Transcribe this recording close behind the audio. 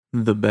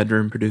The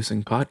Bedroom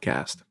Producing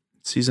Podcast,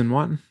 Season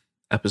 1,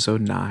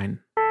 Episode 9.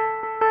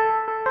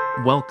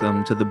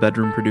 Welcome to the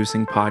Bedroom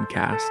Producing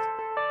Podcast.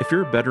 If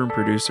you're a bedroom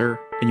producer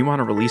and you want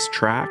to release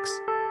tracks,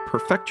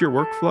 perfect your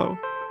workflow,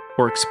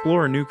 or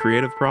explore a new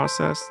creative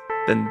process,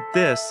 then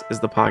this is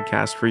the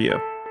podcast for you.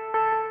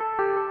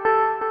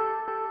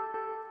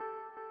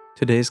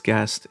 Today's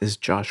guest is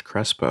Jawsh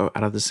Crespo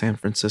out of the San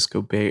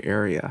Francisco Bay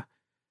Area.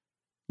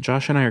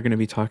 Jawsh and I are going to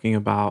be talking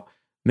about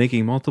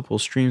making multiple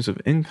streams of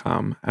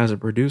income as a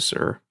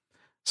producer,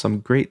 some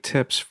great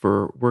tips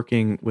for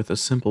working with a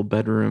simple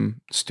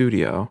bedroom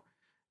studio,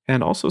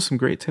 and also some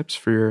great tips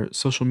for your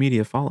social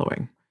media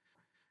following.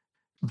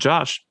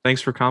 Jawsh,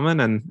 thanks for coming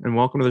and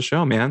welcome to the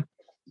show, man.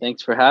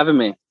 Thanks for having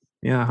me.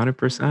 Yeah,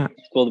 100%.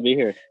 It's cool to be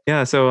here.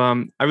 Yeah, so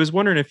I was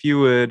wondering if you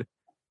would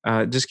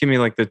just give me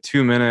like the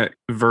 2-minute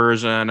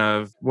version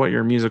of what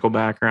your musical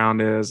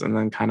background is and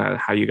then kind of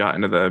how you got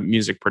into the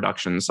music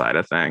production side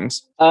of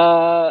things.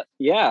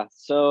 Yeah.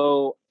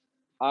 So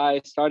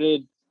I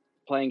started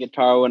playing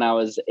guitar when I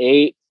was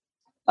 8.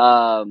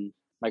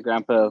 My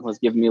grandpa was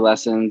giving me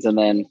lessons and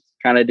then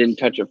kind of didn't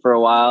touch it for a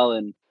while.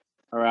 And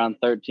around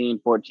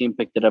 13, 14,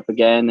 picked it up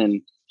again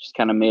and just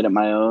kind of made it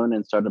my own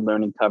and started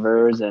learning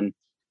covers and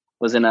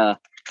was in a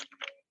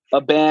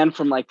band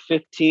from like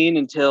 15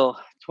 until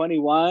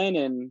 21.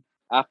 And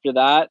after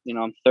that,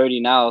 I'm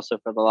 30 now. So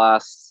for the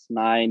last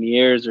 9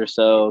 years or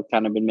so,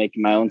 kind of been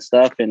making my own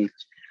stuff and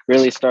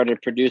really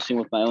started producing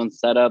with my own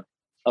setup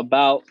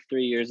about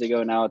 3 years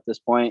ago now at this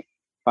point.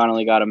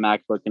 Finally got a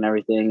MacBook and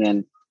everything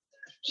and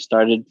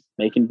started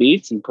making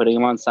beats and putting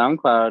them on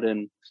SoundCloud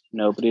and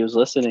nobody was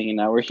listening. And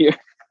now we're here.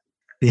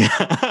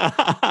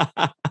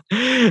 Yeah.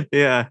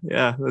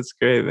 yeah. That's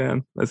great,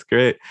 man. That's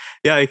great.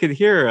 Yeah, I could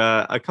hear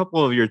a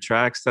couple of your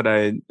tracks that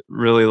I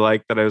really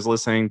liked that I was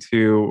listening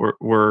to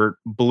were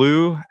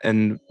Blue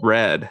and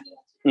Red.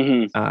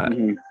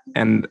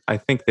 And I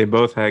think they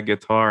both had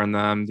guitar in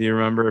them. Do you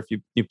remember if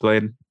you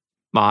played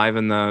live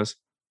in those?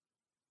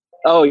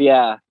 Oh,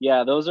 yeah.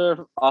 Yeah, those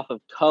are off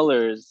of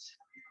Colors.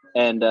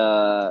 And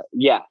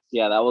yeah,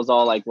 that was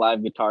all like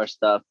live guitar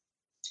stuff.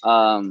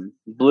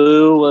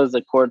 Blue was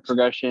a chord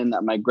progression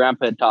that my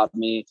grandpa had taught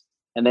me,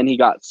 and then he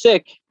got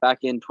sick back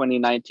in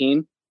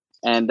 2019,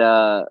 and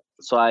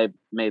so I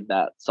made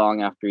that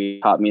song after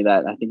he taught me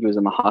that. I think he was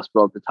in the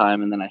hospital at the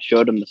time, and then I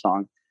showed him the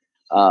song.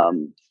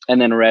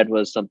 And then Red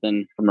was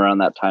something from around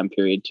that time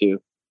period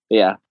too. But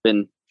yeah,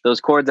 been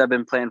those chords I've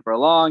been playing for a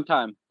long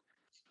time.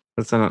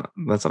 That's an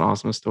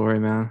awesome story,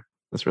 man.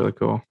 That's really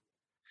cool.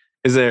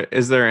 Is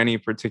there any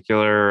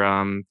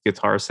particular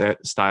guitar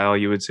style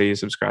you would say you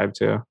subscribe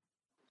to?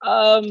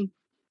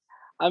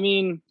 I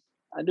mean,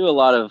 I do a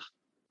lot of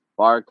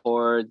bar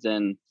chords,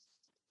 and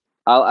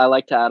I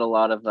like to add a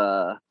lot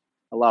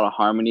of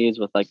harmonies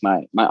with like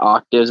my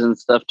octaves and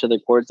stuff to the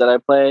chords that I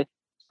play.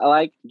 I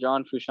like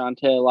John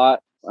Frusciante a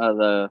lot,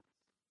 the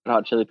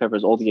Hot Chili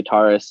Peppers old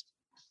guitarist.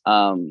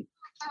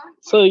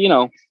 So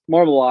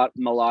more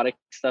melodic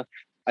stuff,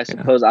 I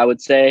suppose. I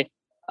would say.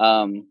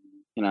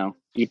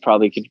 You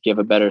probably could give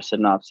a better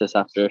synopsis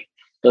after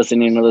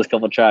listening to those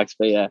couple tracks,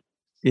 but yeah.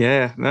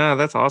 Yeah, no,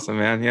 that's awesome,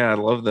 man. Yeah, I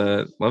love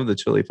the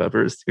Chili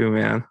Peppers too,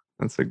 man.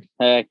 That's a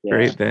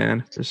great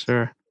band for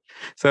sure.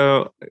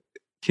 So,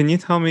 can you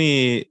tell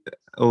me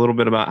a little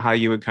bit about how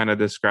you would kind of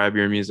describe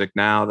your music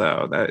now,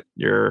 though, that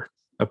you're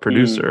a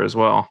producer as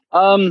well?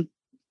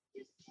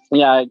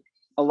 Yeah,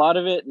 a lot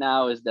of it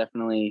now is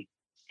definitely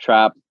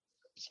trap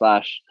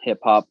 / hip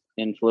hop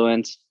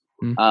influence.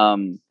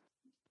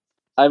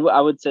 I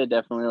would say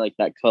definitely like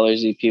that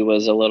Colors EP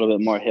was a little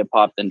bit more hip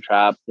hop than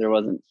trap.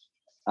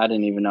 I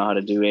didn't even know how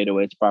to do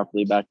 808s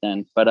properly back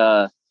then.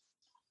 But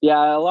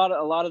yeah, a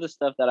lot of the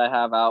stuff that I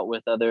have out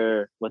with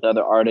other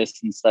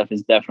artists and stuff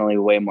is definitely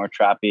way more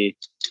trappy.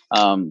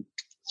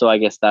 So I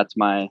guess that's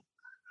my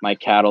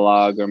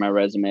catalog or my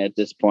resume at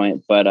this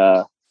point.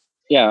 But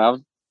yeah,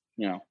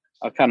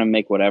 I'll kind of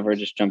make whatever,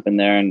 just jump in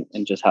there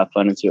and just have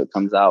fun and see what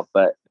comes out.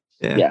 But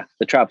yeah,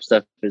 the trap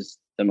stuff is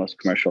the most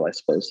commercial, I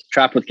suppose.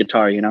 Trap with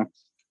guitar,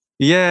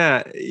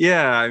 Yeah.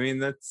 I mean,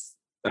 that's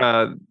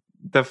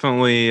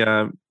definitely.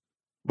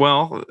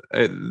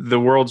 The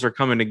worlds are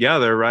coming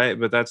together, right?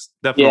 But that's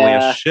definitely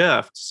a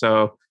shift.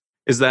 So,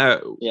 is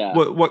that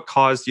what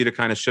caused you to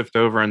kind of shift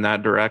over in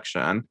that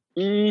direction?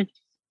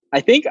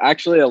 I think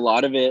actually a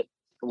lot of it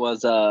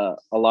was a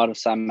lot of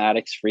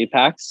Cymatics free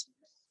packs.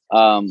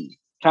 Kind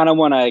of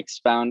want to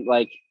expound,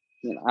 like,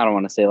 I don't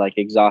want to say like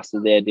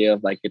exhausted the idea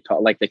of like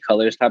guitar, like the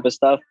Colors type of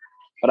stuff,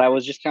 but I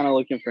was just kind of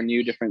looking for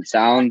new different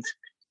sounds.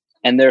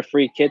 And their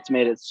free kits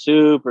made it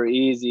super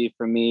easy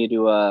for me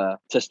to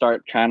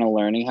start kind of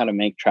learning how to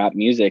make trap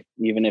music,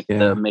 even if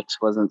the mix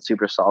wasn't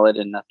super solid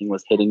and nothing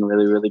was hitting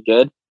really, really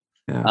good.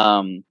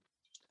 Yeah.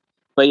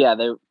 But yeah,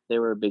 they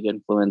were a big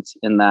influence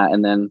in that.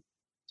 And then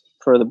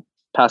for the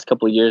past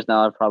couple of years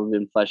now, I've probably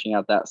been fleshing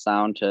out that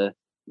sound to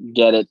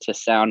get it to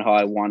sound how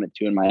I want it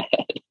to in my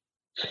head.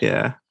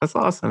 Yeah, that's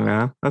awesome,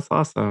 man. That's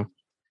awesome.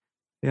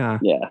 Yeah.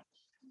 Yeah.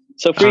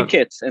 So free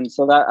kits, and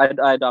so that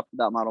I adopted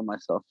that model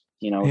myself.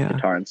 With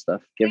guitar and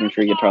stuff, giving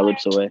free guitar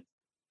loops away.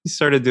 you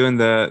started doing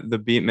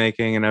the beat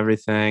making and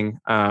everything.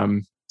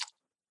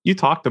 You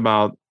talked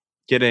about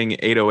getting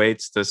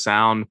 808s to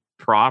sound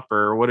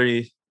proper. What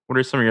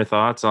are some of your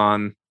thoughts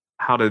on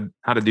how to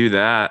do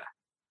that?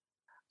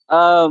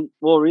 Well,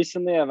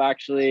 recently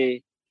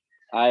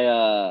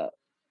I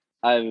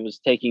I was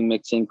taking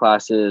mixing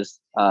classes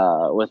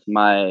with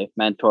my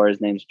mentor.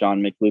 His name's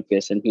John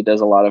McLucas, and he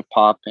does a lot of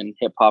pop and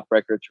hip hop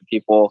records for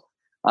people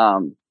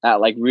at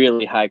like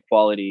really high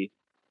quality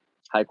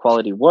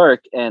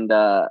work. And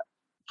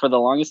for the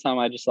longest time,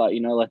 I just thought,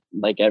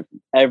 like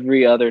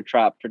every other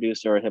trap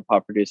producer or hip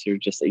hop producer,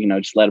 just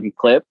just let them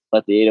clip,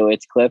 let the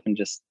 808s clip, and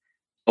just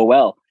go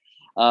well.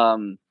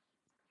 Um,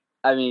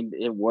 I mean,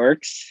 it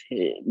works,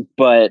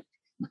 but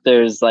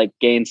there's like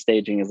gain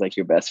staging is like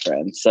your best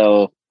friend.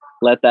 So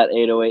let that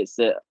 808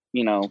 sit,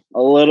 a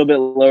little bit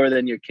lower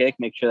than your kick.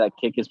 Make sure that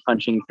kick is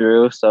punching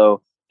through.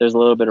 So there's a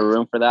little bit of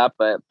room for that.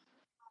 But,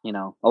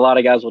 a lot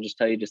of guys will just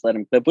tell you just let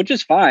them clip, which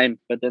is fine.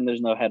 But then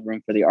there's no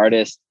headroom for the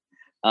artist.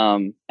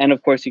 And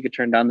of course, you could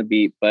turn down the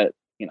beat. But,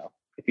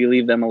 if you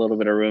leave them a little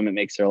bit of room, it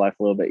makes their life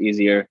a little bit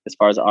easier as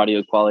far as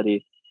audio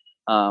quality.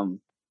 Um,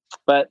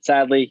 but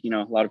sadly, a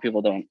lot of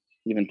people don't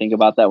even think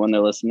about that when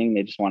they're listening.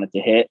 They just want it to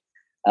hit.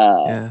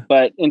 Yeah.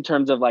 But in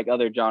terms of like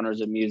other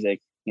genres of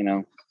music, you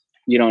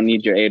don't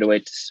need your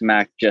 808 to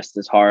smack just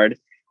as hard.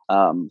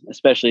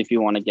 Especially if you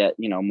want to get,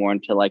 more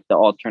into like the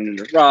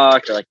alternative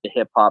rock or like the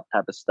hip hop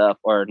type of stuff,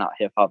 or not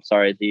hip hop,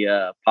 sorry,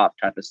 the pop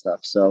type of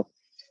stuff. So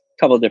a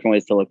couple of different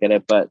ways to look at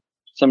it, but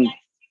some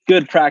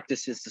good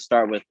practices to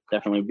start with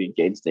definitely would be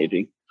gain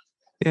staging.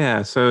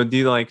 Yeah. So do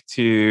you like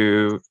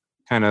to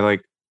kind of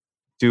like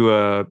do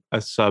a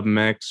sub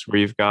mix where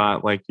you've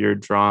got like your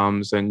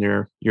drums and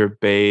your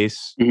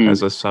bass as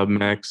Mm-hmm. a sub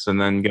mix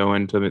and then go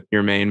into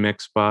your main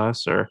mix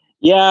bus, or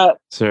Yeah,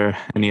 is there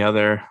any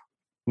other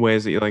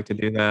ways that you like to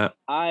do that?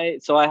 I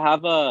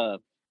have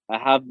I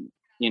have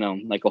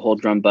like a whole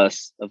drum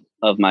bus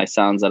of my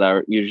sounds that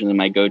are usually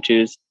my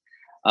go-tos.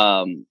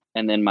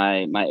 And then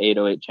my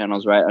 808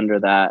 channels right under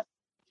that.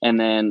 And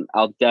then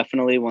I'll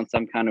definitely, once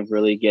I'm kind of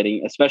really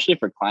getting, especially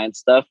for client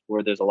stuff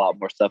where there's a lot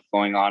more stuff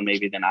going on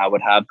maybe than I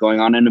would have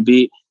going on in a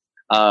beat,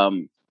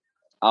 um,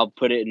 I'll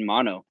put it in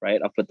mono, right?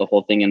 I'll put the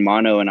whole thing in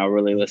mono and I'll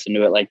really listen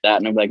to it like that.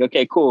 And I'm like,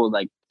 okay, cool.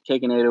 Like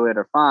kick and 808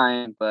 are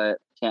fine, but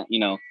can't,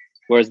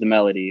 where's the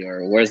melody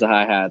or where's the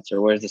hi-hats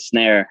or where's the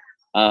snare?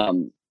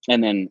 And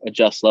then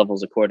adjust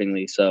levels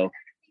accordingly. So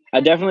I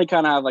definitely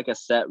kind of have like a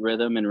set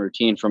rhythm and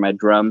routine for my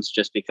drums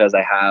just because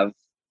I have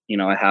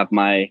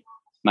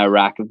my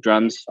rack of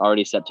drums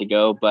already set to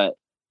go. But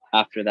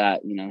after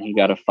that, you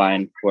got to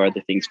find where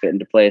the things fit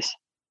into place.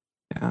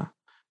 Yeah.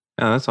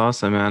 Yeah, that's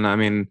awesome, man. I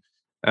mean,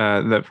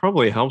 that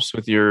probably helps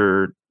with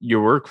your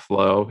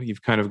workflow.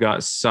 You've kind of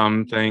got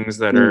some things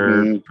that are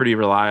Mm-hmm. pretty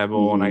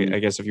reliable, and Mm-hmm. I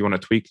guess if you want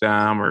to tweak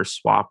them or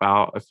swap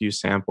out a few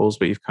samples,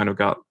 but you've kind of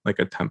got like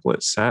a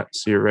template set,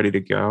 so you're ready to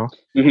go.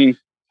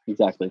 Mm-hmm.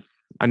 Exactly.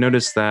 I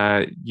noticed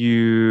that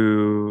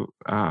you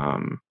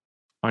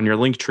on your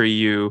link tree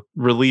you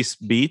release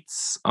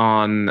beats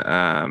on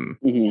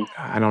Mm-hmm.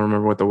 I don't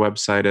remember what the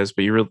website is,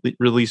 but you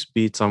release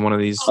beats on one of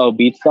these Oh,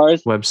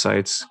 BeatStars.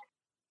 websites.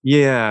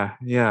 Yeah,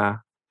 yeah.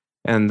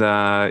 And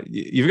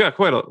you've got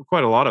quite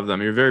a lot of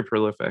them. You're very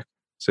prolific,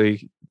 so you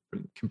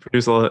can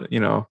produce a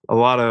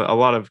lot, a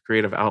lot of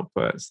creative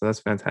output. So that's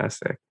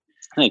fantastic.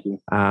 Thank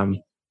you. Um,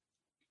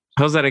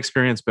 how's that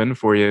experience been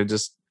for you?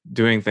 Just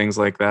doing things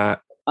like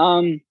that.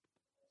 Um,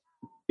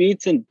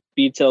 Beats and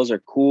beat sales are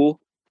cool.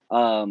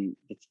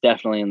 It's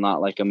definitely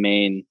not like a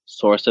main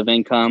source of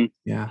income.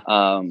 Yeah,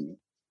 Um,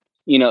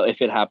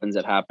 if it happens,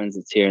 it happens.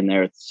 It's here and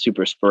there. It's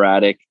super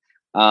sporadic.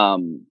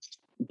 Um,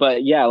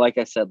 but yeah, like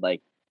I said,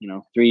 like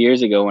 3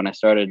 years ago when I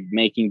started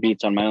making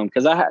beats on my own,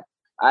 because I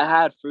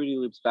had Fruity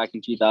Loops back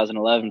in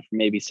 2011 for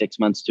maybe 6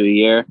 months to a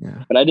year,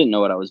 yeah, but I didn't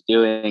know what I was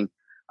doing.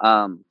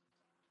 Um,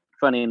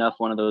 Funny enough,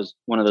 one of those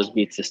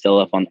beats is still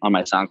up on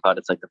my SoundCloud.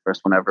 It's like the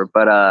first one ever.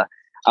 But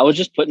I was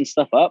just putting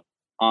stuff up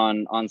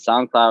on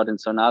SoundCloud, and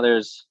so now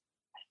there's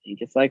I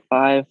think it's like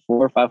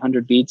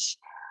 500 beats.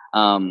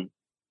 Um,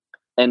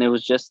 and it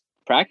was just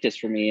practice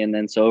for me. And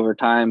then so over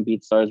time,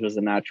 BeatStars was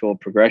a natural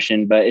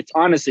progression. But it's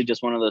honestly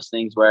just one of those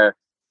things where,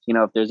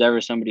 if there's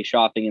ever somebody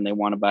shopping and they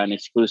want to buy an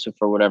exclusive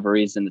for whatever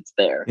reason, it's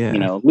there.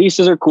 yeah,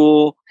 Leases are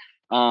cool.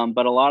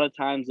 But a lot of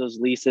times those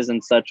leases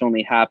and such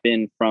only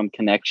happen from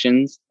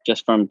connections,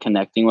 just from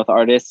connecting with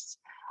artists.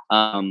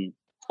 Um,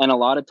 and a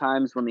lot of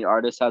times when the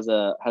artist has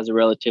a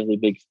relatively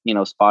big,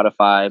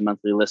 Spotify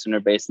monthly listener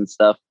base and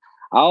stuff,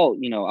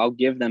 I'll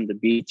give them the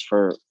beats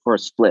for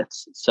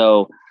splits.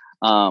 So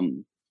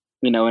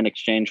in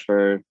exchange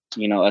for,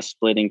 us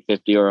splitting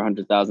 50 or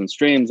 100,000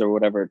 streams or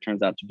whatever it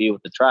turns out to be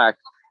with the track,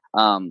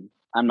 I'm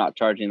not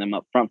charging them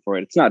up front for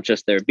it. It's not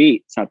just their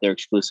beat. It's not their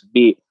exclusive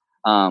beat.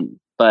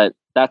 But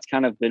that's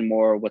kind of been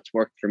more what's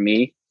worked for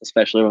me,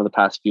 especially over the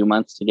past few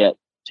months to get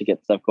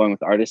stuff going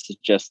with artists, is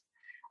just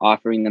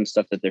offering them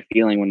stuff that they're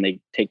feeling when they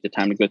take the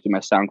time to go through my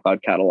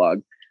SoundCloud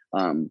catalog.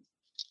 Um,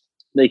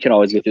 they can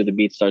always go through the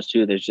BeatStars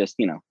too. There's just,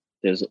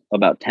 there's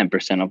about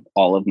 10% of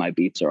all of my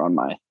beats are on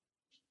my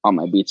all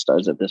my beat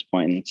stars at this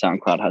point, and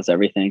SoundCloud has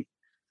everything.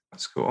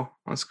 That's cool.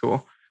 That's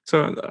cool.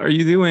 So are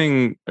you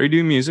doing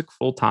music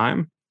full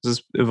time? Has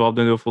this evolved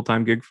into a full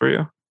time gig for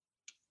you?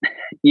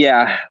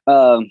 Yeah.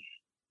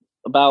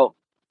 About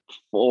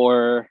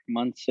 4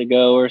 months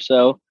ago or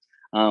so,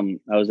 I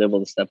was able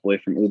to step away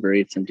from Uber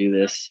Eats and do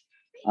this.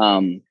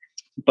 Um,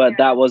 but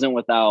that wasn't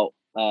without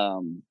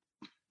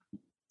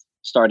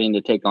starting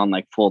to take on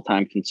like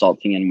full-time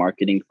consulting and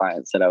marketing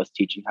clients that I was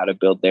teaching how to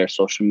build their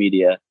social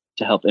media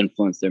to help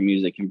influence their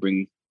music and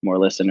bring more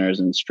listeners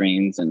and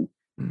streams and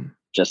Mm.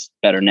 just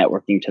better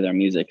networking to their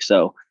music.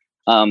 So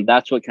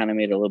that's what kind of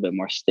made it a little bit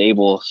more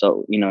stable.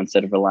 So,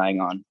 instead of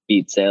relying on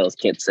beat sales,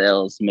 kit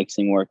sales,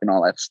 mixing work and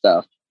all that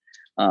stuff,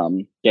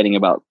 getting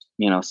about,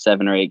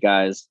 7 or 8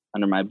 guys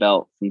under my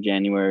belt from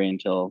January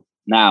until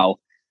now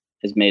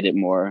has made it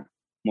more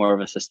of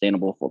a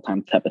sustainable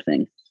full-time type of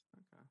thing.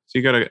 So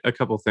you got a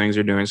couple things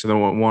you're doing. So the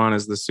one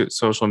is the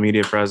social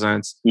media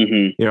presence.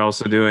 Mm-hmm. You're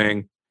also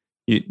doing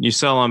you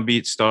sell on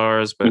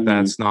BeatStars, but Mm-hmm.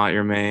 that's not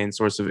your main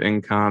source of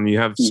income. You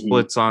have Mm-hmm.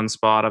 splits on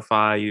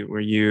Spotify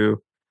where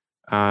you'll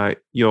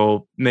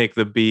make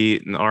the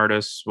beat and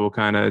artists will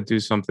kind of do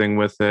something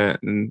with it,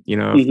 and if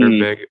they're Mm-hmm.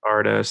 big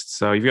artists,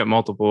 so you've got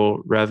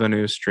multiple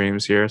revenue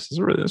streams here.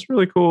 So it's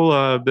really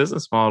cool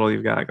business model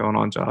you've got going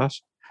on,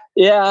 Josh.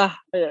 Yeah,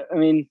 I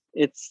mean,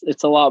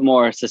 it's a lot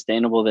more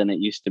sustainable than it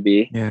used to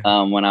be.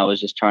 Yeah. When I was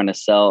just trying to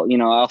sell,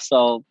 I'll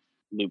sell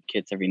loop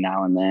kits every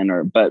now and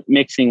then, but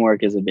mixing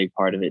work is a big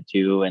part of it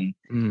too. And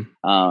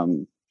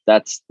Mm.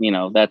 that's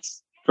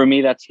for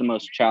me, that's the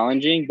most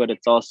challenging, but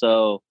it's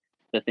also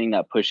the thing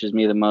that pushes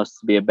me the most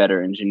to be a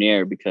better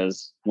engineer,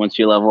 because once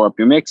you level up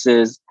your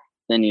mixes,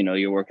 then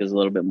your work is a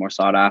little bit more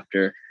sought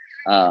after.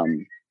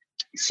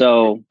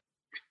 So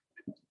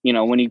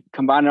when you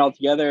combine it all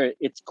together,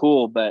 it's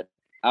cool, but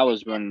I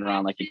was running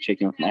around like a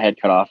chicken with my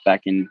head cut off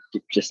back in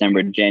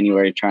December,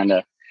 January, trying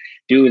to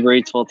do Uber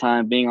Eats full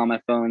time, being on my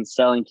phone,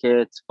 selling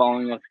kits,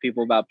 following up with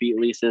people about beat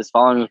leases,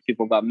 following with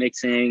people about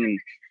mixing,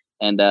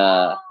 and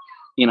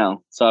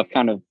so I've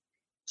kind of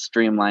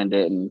streamlined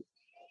it and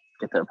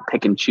get to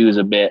pick and choose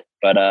a bit.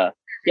 But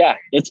yeah,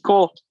 it's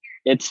cool.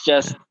 It's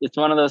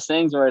one of those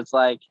things where it's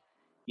like,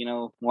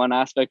 one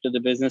aspect of the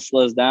business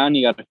slows down,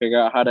 you got to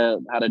figure out how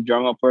to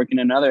drum up work in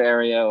another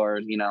area,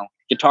 or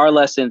guitar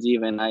lessons.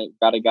 Even I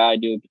got a guy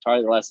doing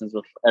guitar lessons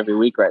with every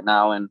week right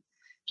now, and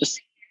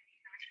just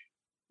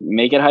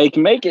make it how you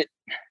can make it.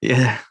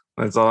 Yeah,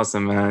 that's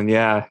awesome, man.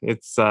 Yeah,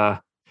 it's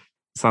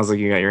sounds like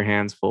you got your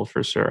hands full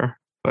for sure,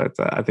 but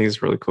I think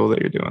it's really cool that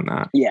you're doing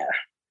that. Yeah.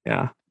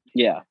 Yeah.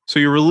 Yeah. So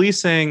you're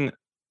releasing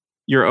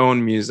your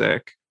own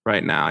music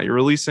right now. You're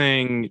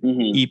releasing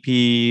Mm-hmm.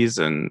 EPs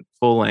and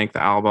full length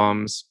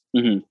albums.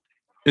 Mm-hmm.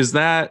 Is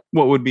that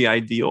what would be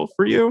ideal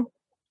for you?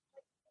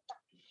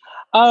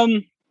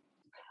 I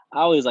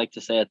always like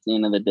to say at the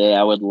end of the day,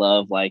 I would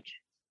love, like,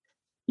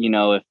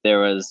 if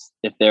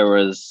there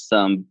was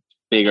some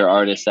bigger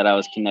artist that I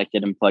was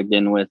connected and plugged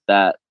in with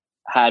that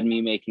had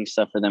me making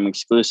stuff for them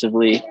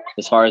exclusively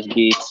as far as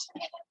beats,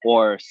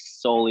 or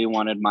solely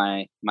wanted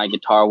my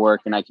guitar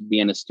work and I could be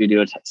in a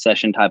studio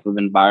session type of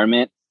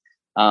environment.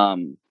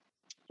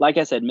 Like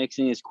I said,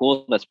 mixing is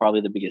cool. That's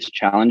probably the biggest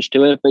challenge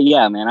to it. But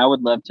yeah, man, I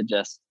would love to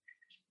just,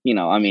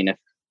 I mean, if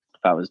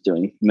I was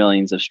doing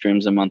millions of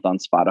streams a month on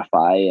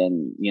Spotify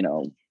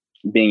and,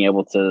 being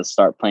able to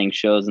start playing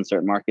shows in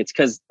certain markets,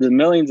 because the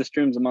millions of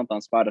streams a month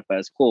on Spotify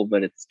is cool,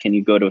 but can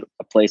you go to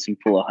a place and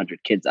pull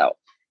 100 kids out,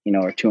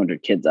 or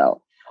 200 kids out?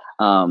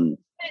 And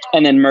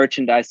then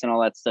merchandise and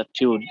all that stuff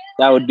too.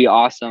 That would be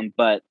awesome.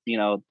 But,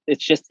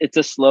 it's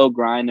a slow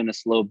grind and a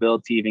slow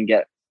build to even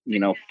get,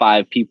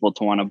 5 people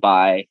to want to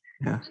buy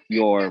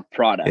your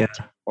product, Yeah.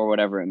 or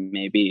whatever it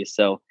may be.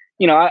 So,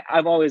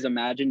 I've always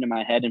imagined in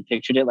my head and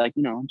pictured it like,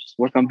 just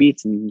work on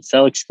beats and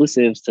sell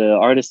exclusives to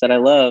artists that I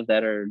love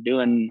that are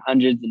doing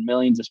hundreds and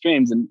millions of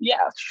streams. And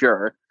yeah,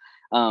 sure.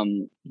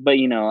 But,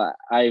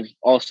 I've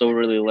also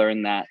really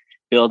learned that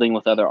building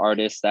with other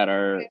artists that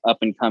are up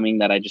and coming,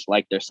 that I just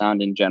like their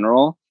sound in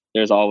general,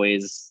 there's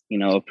always,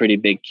 a pretty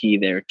big key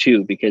there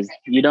too, because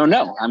you don't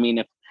know. I mean,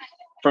 if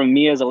from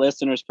me as a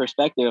listener's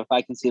perspective, if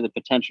I can see the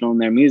potential in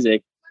their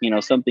music,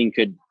 something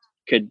could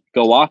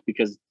go off,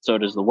 because so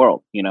does the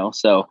world,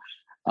 so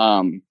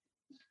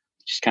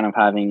just kind of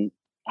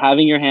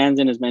having your hands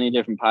in as many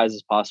different pies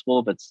as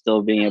possible, but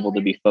still being able to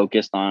be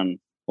focused on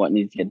what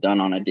needs to get done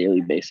on a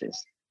daily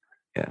basis.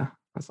 Yeah,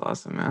 that's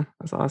awesome, man.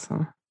 That's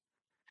awesome.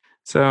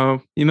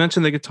 So you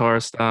mentioned the guitar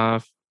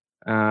stuff.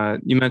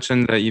 You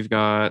mentioned that you've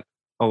got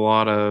a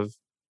lot of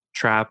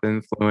trap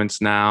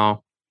influence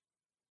now.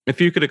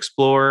 If you could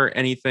explore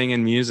anything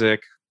in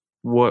music,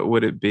 what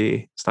would it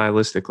be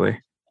stylistically?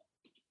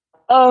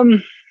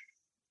 um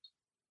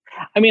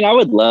I mean, I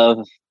would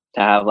love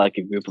to have like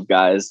a group of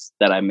guys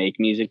that I make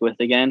music with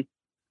again,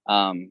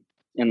 in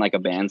like a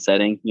band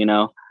setting,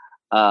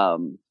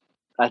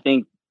 I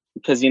think,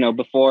 because,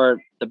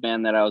 before the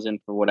band that I was in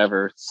for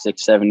whatever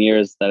 6, 7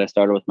 years that I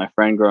started with my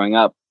friend growing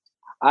up,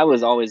 I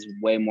was always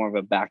way more of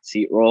a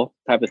backseat role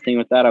type of thing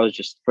with that. I was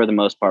just, for the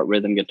most part,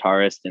 rhythm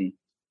guitarist and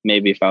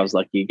maybe if I was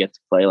lucky, get to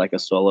play like a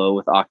solo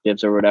with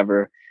octaves or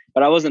whatever.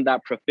 But I wasn't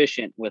that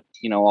proficient with,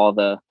 all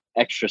the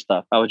extra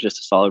stuff. I was just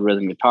a solid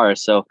rhythm guitarist.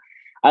 So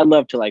I'd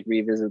love to like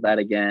revisit that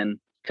again,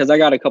 because I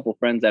got a couple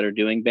friends that are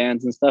doing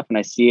bands and stuff, and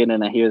I see it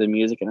and I hear the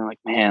music and I'm like,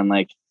 man,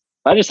 like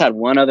if I just had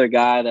one other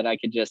guy that I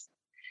could just,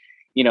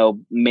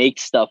 make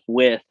stuff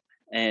with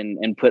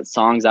and put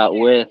songs out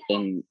with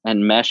and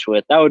mesh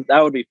with, that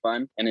would be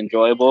fun and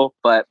enjoyable.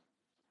 But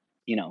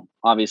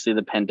obviously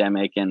the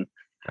pandemic, and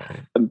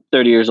Right. I'm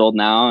 30 years old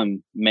now.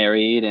 I'm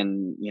married,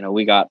 and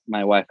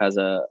my wife has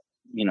a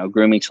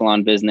grooming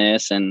salon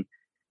business, and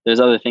there's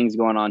other things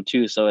going on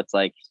too. So it's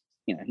like,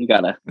 you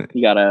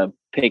gotta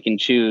pick and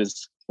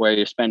choose where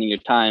you're spending your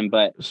time.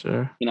 But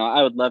Sure.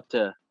 I would love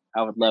to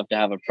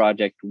have a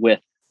project with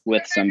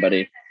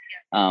somebody,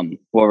 where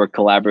we're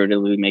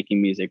collaboratively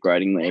making music,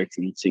 writing lyrics,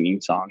 and singing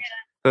songs.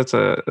 That's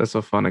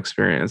a fun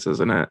experience,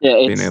 isn't it? Yeah,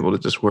 Being it's able to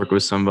just work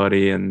with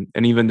somebody and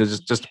even to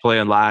just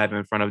play live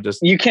in front of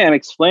just you can't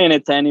explain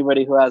it to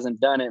anybody who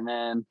hasn't done it,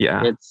 man.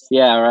 yeah, It's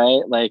yeah,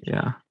 right. Like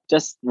yeah,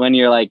 just when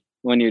you're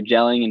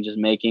gelling and just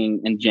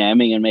making and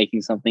jamming and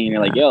making something, and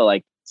you're like, yeah, yo,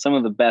 like some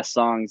of the best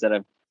songs that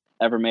I've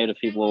ever made with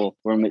people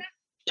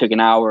took an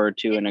hour or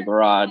two in a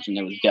garage and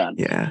it was done.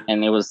 yeah.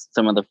 And it was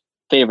some of the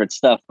favorite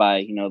stuff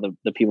by,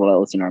 the people that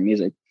listen to our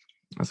music.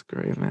 That's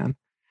great, man.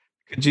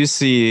 Could you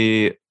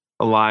see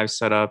a live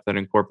setup that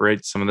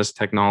incorporates some of this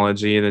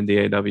technology, the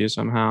DAW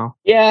somehow?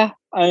 Yeah.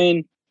 I mean,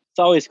 it's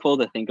always cool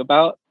to think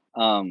about.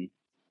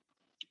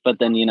 But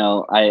then,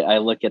 I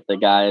look at the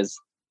guys,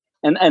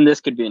 and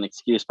this could be an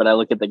excuse, but I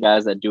look at the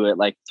guys that do it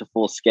like to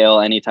full scale,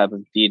 any type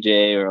of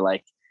DJ, or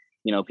like,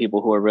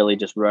 people who are really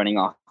just running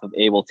off of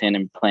Ableton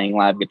and playing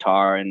live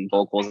guitar and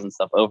vocals and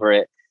stuff over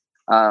it.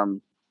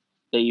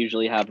 They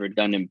usually have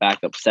redundant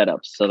backup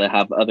setups. So they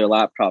have other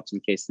laptops in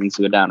case things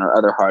go down, or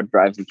other hard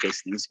drives in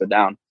case things go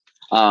down.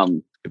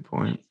 Good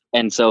point.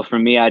 And so for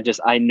me, I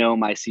know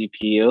my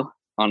CPU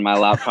on my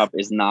laptop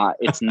it's not,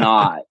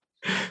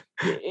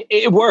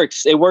 it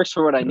works. It works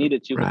for what I need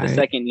it to. But the Right.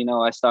 second,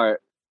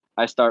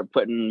 I start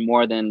putting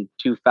more than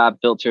two fab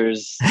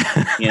filters,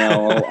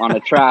 on a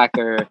track,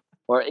 or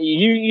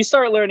you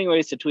start learning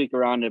ways to tweak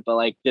around it. But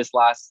like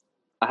I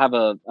have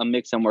a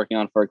mix I'm working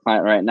on for a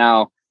client right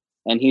now,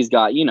 and he's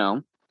got,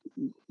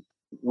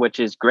 which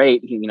is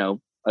great,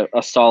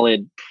 a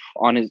solid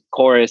on his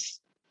chorus,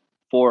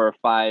 4 or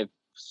 5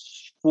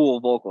 full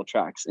vocal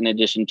tracks in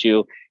addition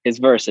to his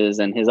verses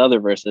and his other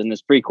verses and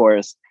his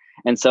pre-chorus.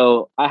 And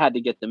so I had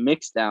to get the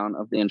mix down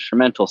of the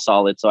instrumental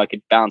solid so I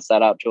could bounce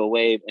that out to a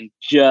wave and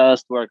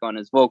just work on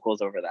his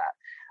vocals over that.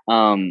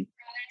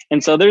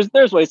 And so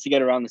there's ways to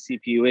get around the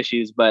CPU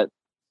issues, but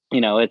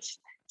it's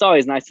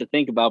always nice to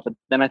think about. But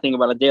then I think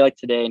about a day like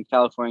today in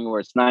California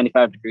where it's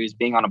 95 degrees,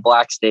 being on a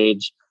black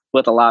stage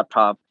with a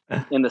laptop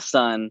in the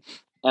sun,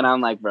 and I'm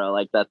like, bro,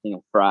 like that thing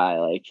will fry.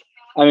 Like,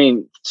 I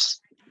mean,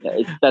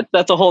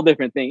 that's a whole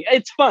different thing.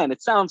 It's fun.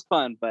 It sounds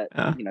fun, but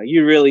Yeah.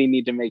 you really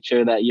need to make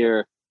sure that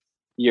your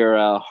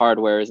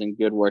hardware is in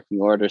good working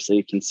order so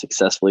you can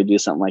successfully do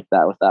something like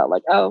that without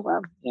like, oh,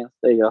 well, yeah,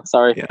 there you go.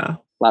 Sorry, Yeah.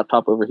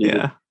 laptop overheated.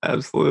 Yeah.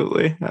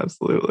 Absolutely.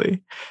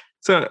 Absolutely.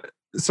 So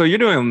so you're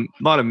doing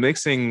a lot of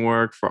mixing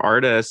work for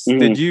artists. Mhm.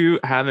 Did you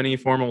have any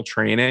formal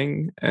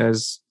training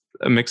as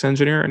a mix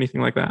engineer or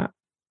anything like that?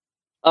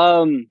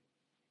 Um,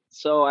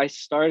 so I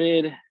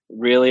started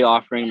really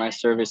offering my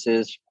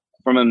services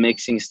from a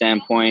mixing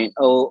standpoint,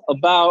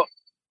 about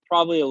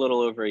probably a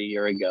little over a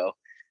year ago.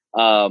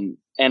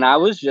 And I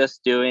was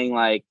just doing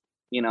like,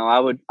 I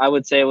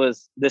would say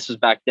this was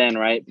back then,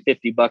 right?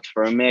 $50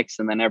 for a mix.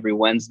 And then every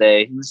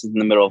Wednesday, this is in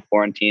the middle of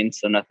quarantine,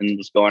 so nothing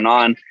was going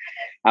on.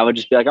 I would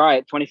just be like, all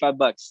right,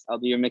 $25. I'll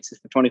do your mixes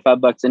for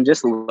 $25, and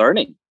just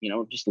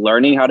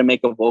learning how to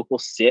make a vocal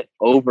sit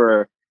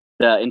over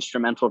the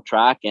instrumental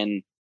track,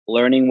 and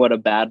learning what a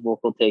bad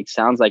vocal take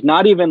sounds like.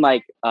 Not even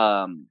like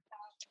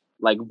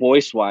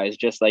voice wise,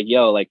 just like,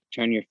 yo, like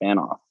turn your fan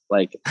off.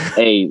 Like,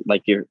 hey,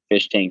 like your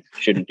fish tank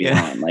shouldn't be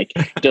Yeah. on. Like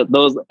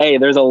hey,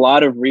 there's a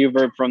lot of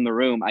reverb from the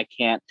room. I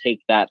can't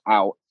take that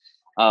out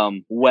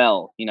and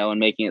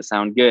making it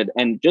sound good.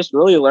 And just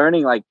really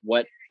learning like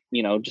what,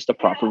 just a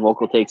proper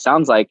vocal take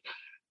sounds like.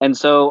 And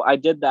so I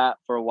did that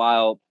for a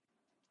while.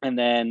 And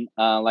then,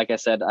 like I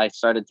said, I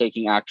started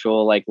taking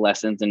actual like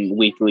lessons and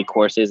weekly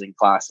courses and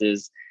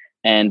classes,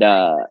 and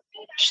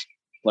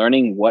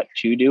learning what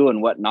to do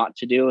and what not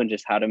to do, and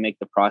just how to make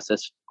the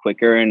process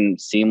quicker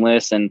and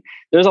seamless. And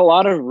there's a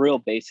lot of real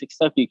basic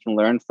stuff you can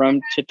learn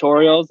from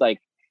tutorials, like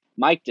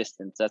mic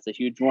distance. That's a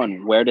huge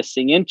one. Where to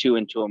sing into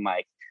a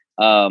mic.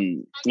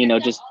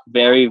 Just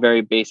very,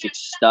 very basic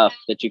stuff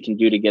that you can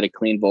do to get a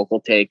clean vocal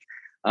take.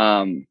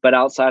 But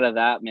outside of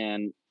that,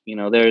 man,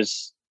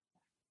 there's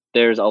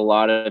a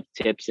lot of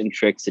tips and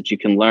tricks that you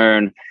can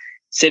learn.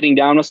 Sitting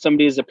down with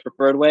somebody is a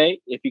preferred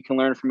way. If you can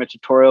learn from a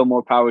tutorial,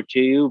 more power to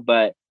you.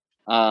 But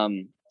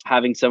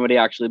having somebody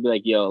actually be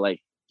like, yo,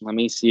 like, let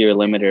me see your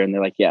limiter. And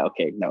they're like, yeah,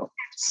 okay, no,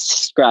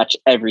 scratch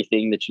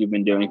everything that you've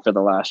been doing for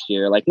the last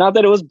year. Like, not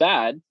that it was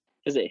bad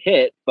because it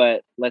hit,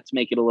 but let's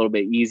make it a little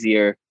bit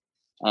easier.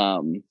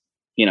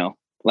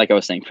 like I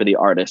was saying, for the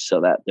artist,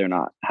 so that they're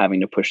not having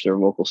to push their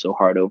vocal so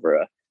hard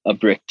over a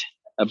bricked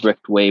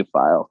wave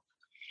file.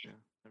 Yeah.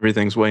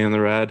 Everything's way in the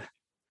red.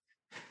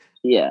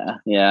 Yeah.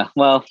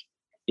 Well,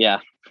 yeah.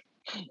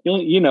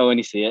 You know when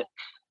you see it.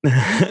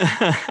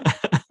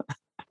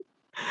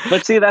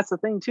 But see, that's the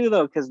thing too,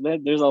 though, because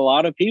there's a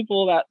lot of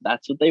people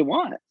that's what they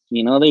want.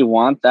 They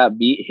want that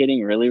beat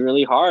hitting really,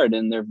 really hard,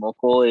 and their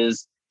vocal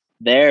is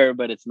there,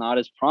 but it's not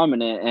as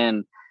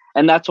prominent.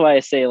 And that's why I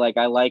say, like,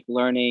 I like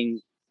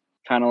learning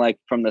kind of like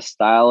from the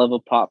style of a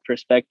pop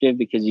perspective,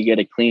 because you get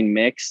a clean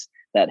mix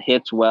that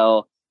hits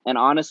well. And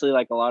honestly,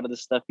 like a lot of the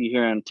stuff you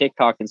hear on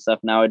TikTok and stuff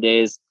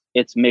nowadays,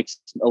 it's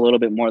mixed a little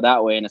bit more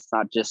that way, and it's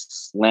not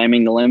just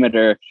slamming the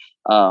limiter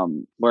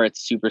where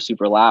it's super,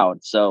 super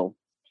loud. So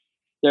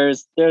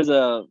there's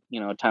a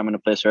a time and a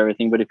place for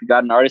everything. But if you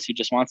got an artist who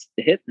just wants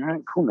to hit, all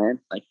right, cool, man.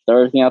 Like, throw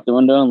everything out the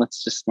window and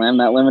let's just slam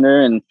that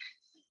limiter, and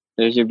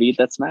there's your beat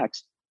that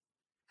smacks.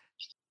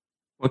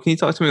 Well, can you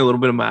talk to me a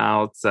little bit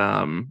about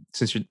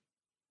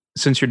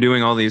since you're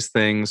doing all these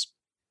things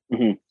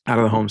out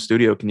of the home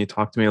studio? Can you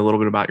talk to me a little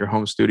bit about your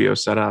home studio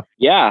setup?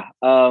 Yeah.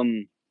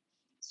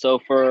 So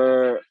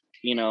for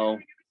a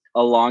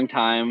long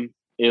time,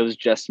 it was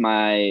just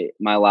my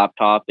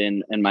laptop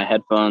and my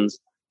headphones.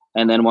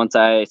 And then once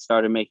I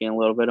started making a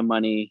little bit of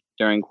money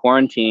during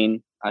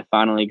quarantine, I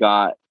finally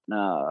got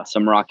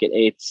some Rocket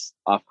 8s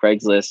off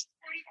Craigslist.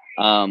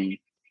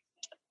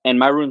 And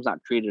my room's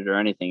not treated or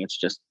anything. It's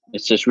just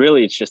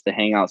a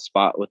hangout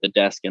spot with a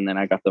desk. And then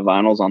I got the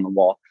vinyls on the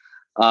wall.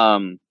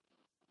 And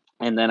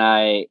then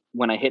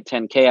when I hit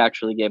 10K, I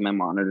actually gave my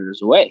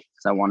monitors away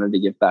because I wanted to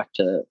give back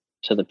to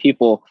the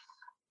people.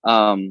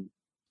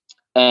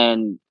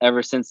 And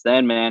ever since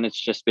then, man, it's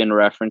just been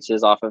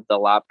references off of the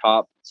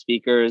laptop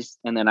speakers.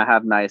 And then I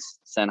have nice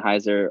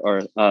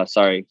Sennheiser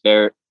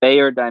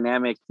Bayer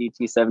Dynamic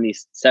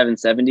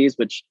DT770s,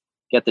 which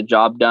get the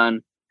job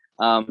done.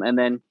 And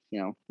then,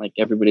 like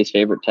everybody's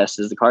favorite test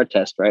is the car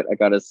test, right? I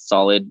got a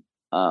solid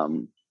car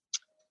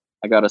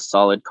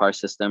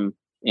system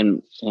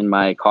in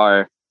my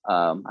car.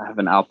 I have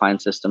an Alpine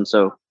system,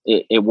 so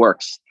it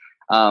works.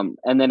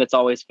 And then it's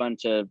always fun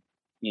to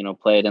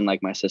play it in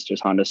like my sister's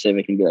Honda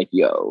Civic and be like,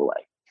 yo,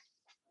 like,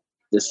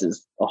 this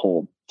is a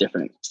whole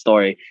different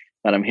story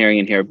that I'm hearing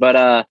in here.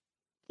 But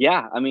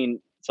yeah, I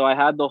mean, so I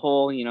had the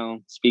whole,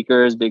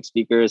 speakers, big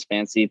speakers,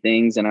 fancy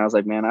things. And I was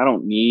like, man, I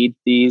don't need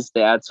these.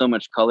 They add so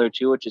much color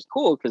too, which is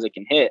cool because it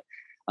can hit.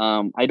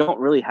 I don't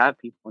really have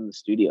people in the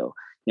studio.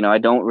 I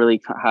don't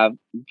really have,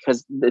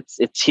 because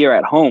it's here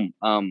at home.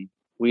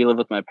 We live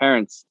with my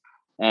parents,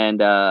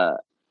 and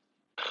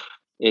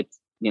it's,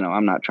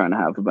 I'm not trying to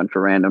have a bunch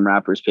of random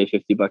rappers pay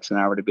 $50 an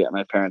hour to be at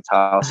my parents'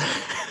 house.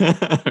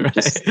 Right.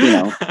 Just,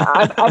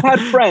 I've had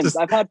friends.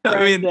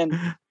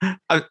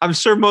 I'm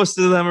sure most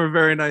of them are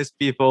very nice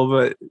people,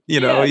 but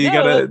you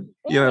gotta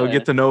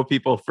get to know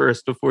people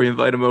first before you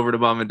invite them over to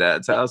mom and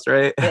dad's house,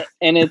 right?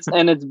 And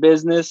it's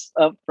business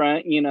up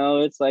front.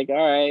 It's like,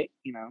 all right,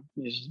 you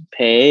just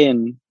pay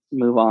and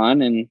move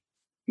on, and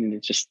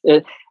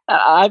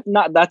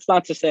that's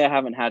not to say I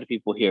haven't had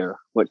people here,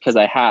 because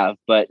I have,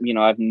 but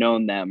I've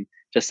known them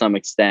to some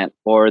extent,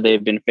 or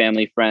they've been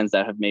family friends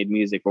that have made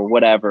music or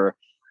whatever.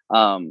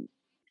 And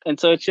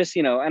so it's just,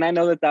 and I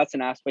know that that's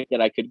an aspect that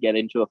I could get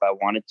into if I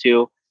wanted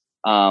to.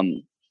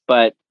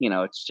 But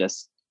it's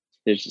just,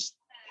 there's just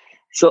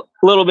a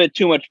little bit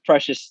too much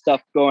precious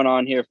stuff going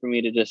on here for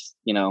me to just,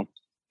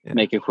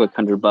 make a quick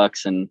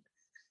 $100 and,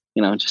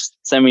 just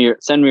send me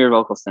your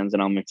vocal stems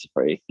and I'll mix it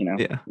for you,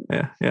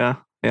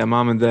 Yeah.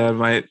 Mom and dad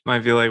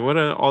might be like, what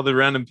are all the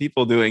random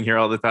people doing here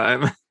all the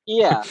time?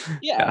 Yeah.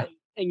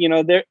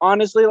 And they're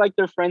honestly, like,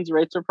 their friends'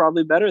 rates are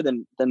probably better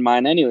than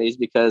mine anyways,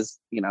 because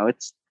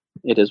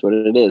it is what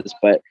it is.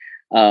 But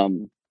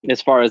as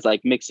far as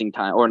like mixing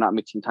time, or not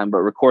mixing time, but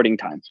recording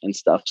time and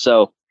stuff,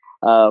 so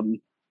I'll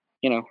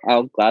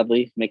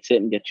gladly mix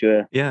it and get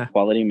you a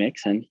quality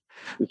mix, and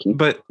we can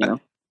go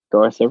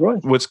our separate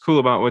ways. What's cool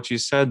about what you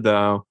said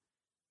though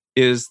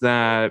is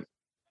that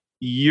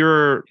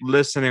you're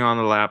listening on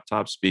the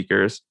laptop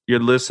speakers, you're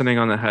listening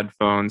on the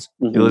headphones,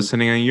 you're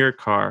listening in your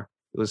car,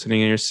 you're listening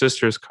in your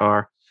sister's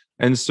car.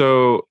 And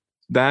so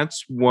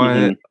that's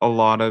what a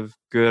lot of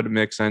good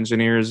mix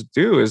engineers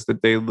do, is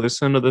that they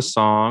listen to the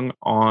song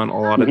on a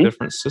lot of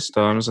different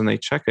systems and they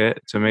check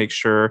it to make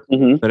sure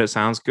that it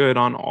sounds good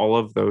on all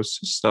of those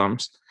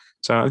systems.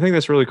 So I think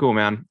that's really cool,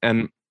 man.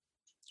 And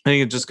I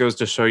think it just goes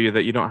to show you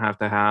that you don't have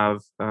to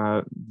have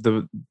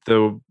the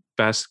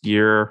best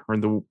gear or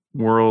the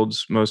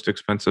world's most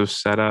expensive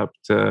setup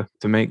to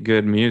make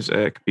good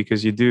music,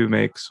 because you do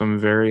make some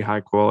very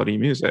high quality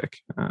music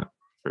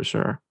for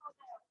sure.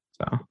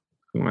 So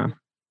cool, man.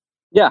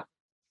 Yeah,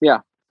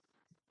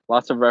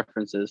 lots of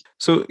references.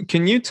 So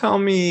can you tell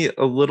me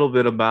a little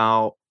bit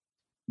about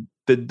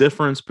the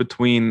difference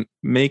between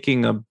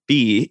making a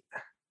beat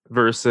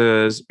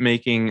versus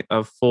making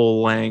a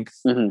full length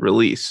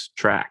release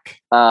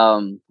track?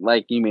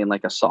 Like, you mean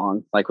like a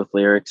song, like with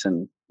lyrics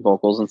and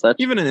vocals and such?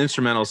 Even an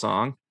instrumental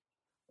song?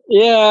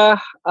 Yeah.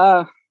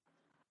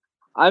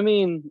 I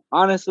mean,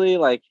 honestly,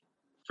 like,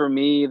 for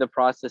me, the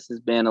process has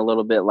been a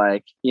little bit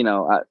like,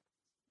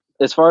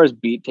 as far as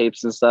beat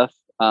tapes and stuff,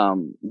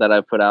 that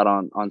I put out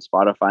on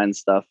Spotify and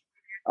stuff.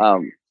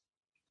 Um,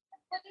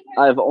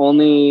 I've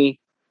only,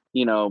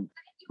 you know,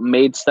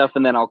 made stuff,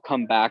 and then I'll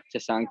come back to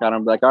SoundCloud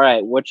and be like, all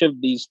right, which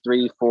of these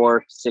 3,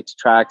 4, 6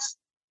 tracks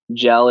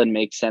gel and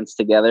make sense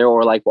together,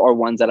 or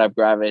ones that I've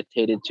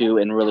gravitated to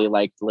and really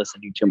liked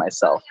listening to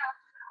myself.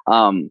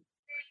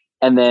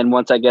 And then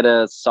once I get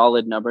a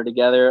solid number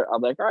together,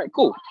 I'm like, all right,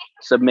 cool,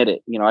 submit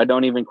it. I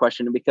don't even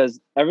question it, because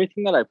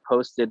everything that I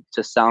posted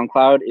to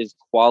SoundCloud is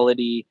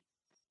quality,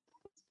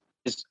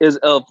 is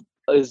of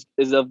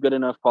good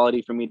enough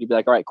quality for me to be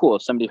like, all right, cool.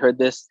 If somebody heard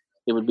this,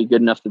 it would be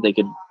good enough that they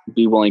could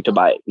be willing to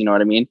buy it. You know what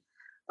I mean?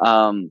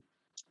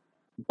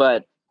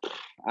 But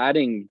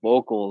adding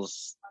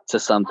vocals to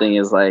something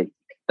is like,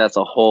 that's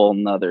a whole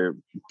nother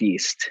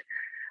beast.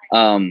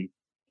 I've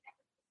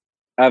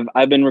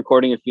been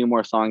recording a few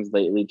more songs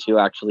lately too,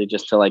 actually,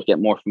 just to like get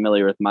more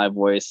familiar with my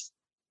voice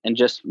and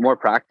just more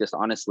practice,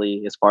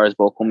 honestly, as far as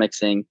vocal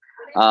mixing.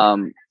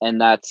 And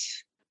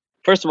that's,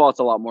 first of all, it's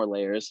a lot more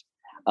layers.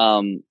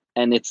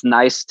 And it's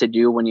nice to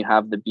do when you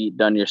have the beat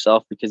done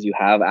yourself, because you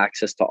have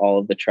access to all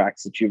of the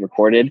tracks that you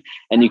recorded,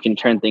 and you can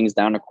turn things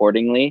down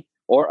accordingly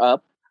or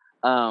up.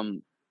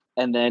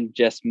 And then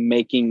just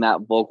making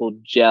that vocal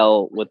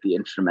gel with the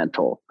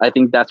instrumental. I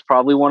think that's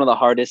probably one of the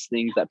hardest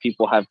things that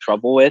people have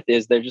trouble with,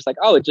 is they're just like,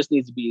 oh, it just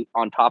needs to be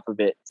on top of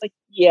it. It's like,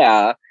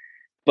 yeah,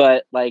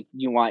 but like,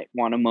 you might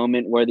want a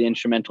moment where the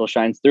instrumental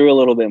shines through a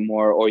little bit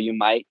more, or you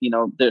might, you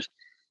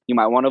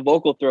might want a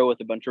vocal throw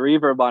with a bunch of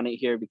reverb on it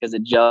here, because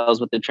it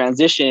gels with the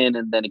transition,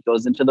 and then it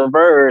goes into the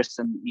verse.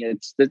 And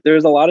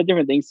there's a lot of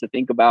different things to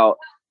think about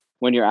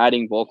when you're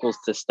adding vocals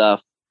to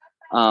stuff.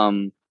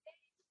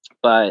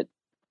 But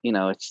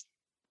it's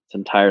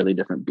entirely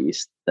different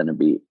beast than a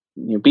beat.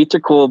 Beats are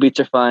cool, beats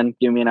are fun.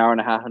 Give me an hour and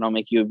a half and I'll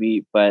make you a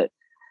beat. But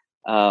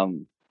yeah,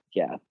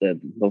 the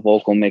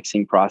vocal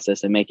mixing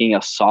process and making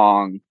a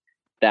song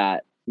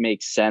that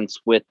makes sense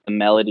with the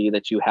melody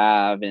that you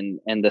have, and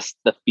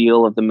the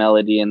feel of the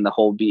melody and the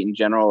whole beat in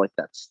general, like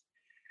that's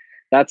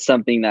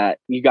something that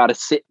you got to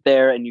sit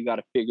there and you got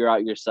to figure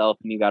out yourself,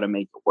 and you got to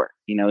make it work.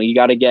 You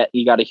got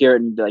to hear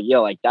it and be like,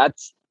 yo, like,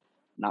 that's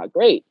not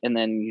great. And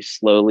then you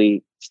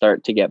slowly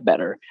start to get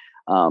better.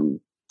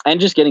 And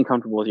just getting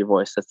comfortable with your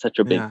voice. That's such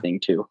a big thing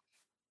too.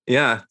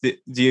 Yeah. Do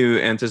you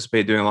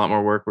anticipate doing a lot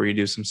more work where you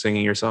do some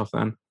singing yourself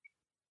then?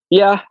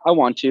 Yeah, I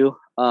want to.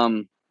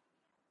 I've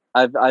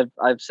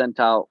sent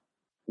out,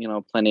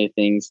 plenty of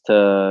things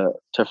to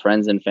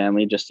friends and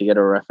family, just to get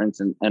a reference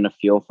and a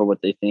feel for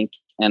what they think.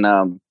 And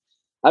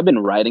I've been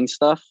writing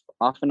stuff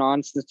off and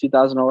on since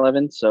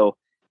 2011. So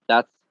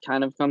that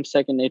kind of comes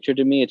second nature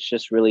to me. It's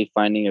just really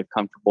finding a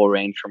comfortable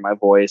range for my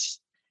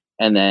voice,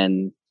 and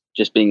then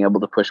just being able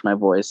to push my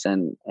voice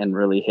and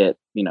really hit,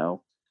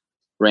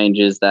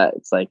 ranges that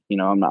it's like,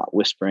 I'm not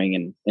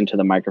whispering into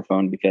the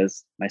microphone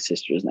because my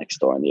sister is next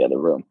door in the other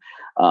room.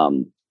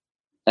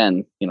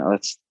 And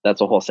that's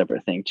a whole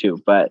separate thing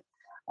too. But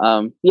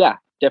yeah,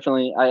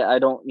 definitely. I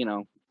don't,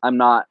 I'm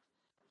not,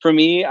 for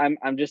me,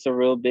 I'm just a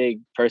real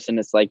big person.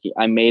 It's like,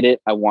 I made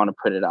it, I want to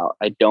put it out.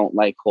 I don't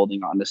like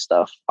holding on to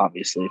stuff.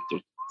 Obviously,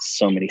 there's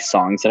so many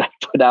songs that I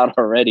put out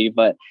already,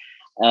 but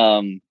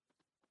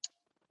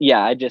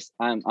yeah,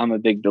 I'm a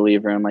big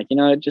believer. I'm like,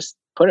 just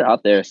put it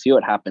out there, see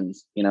what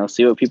happens,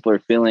 see what people are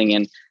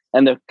feeling.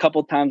 And the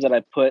couple times that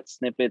I put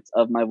snippets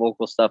of my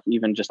vocal stuff,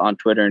 even just on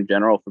Twitter in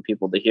general, for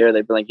people to hear,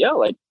 they'd be like, yo,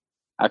 like,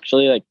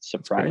 actually, like,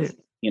 surprised,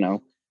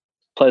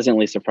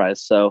 pleasantly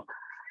surprised. So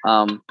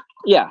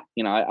yeah,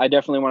 I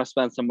definitely want to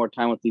spend some more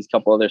time with these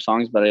couple other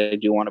songs, but I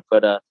do want to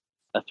put a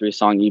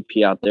 3-song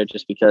EP out there,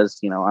 just because,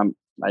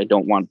 I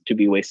don't want to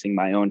be wasting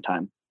my own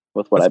time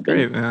with what I've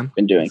been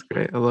doing. That's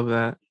great. I love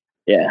that.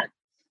 Yeah.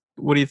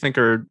 What do you think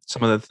are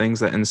some of the things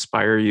that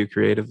inspire you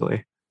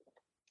creatively?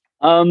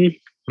 I'm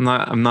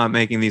not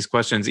making these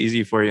questions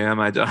easy for you, am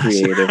I, Josh?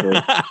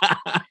 Creatively.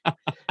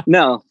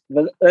 No,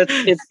 but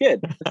it's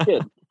good. It's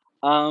good.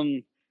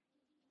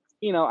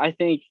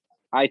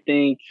 I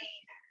think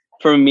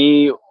for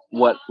me,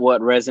 what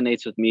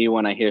resonates with me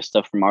when I hear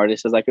stuff from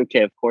artists is like,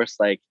 okay, of course,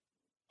 like,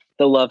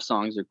 the love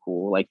songs are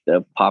cool, like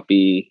the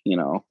poppy,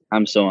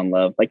 I'm so in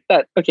love, like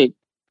that. Okay,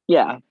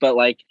 yeah, but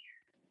like,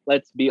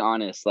 let's be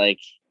honest, like,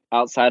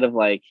 outside of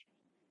like,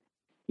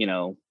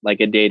 like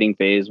a dating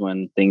phase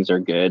when things are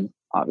good,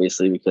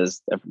 obviously,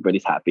 because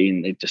everybody's happy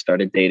and they just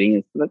started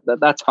dating,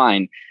 that's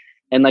fine.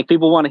 And like,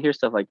 people want to hear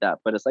stuff like that,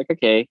 but it's like,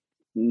 okay,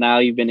 now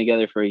you've been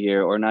together for a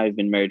year, or now you've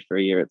been married for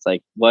a year. It's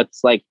like,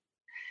 what's like,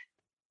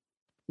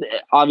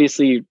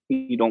 obviously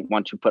you don't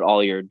want to put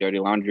all your dirty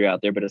laundry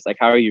out there, but it's like,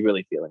 how are you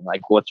really feeling?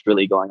 Like, what's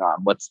really going on?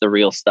 What's the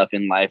real stuff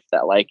in life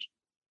that like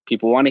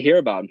people want to hear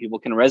about and people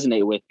can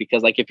resonate with?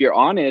 Because like, if you're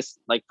honest,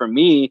 like for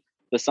me,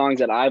 the songs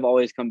that I've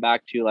always come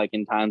back to, like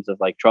in times of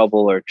like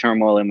trouble or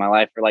turmoil in my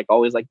life, are like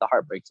always like the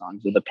heartbreak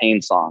songs, or the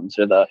pain songs,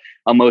 or the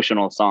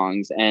emotional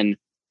songs. And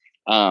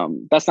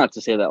that's not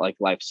to say that like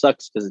life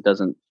sucks, because it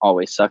doesn't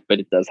always suck, but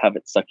it does have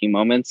its sucky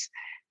moments.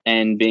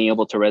 and being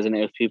able to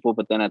resonate with people,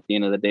 but then at the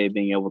end of the day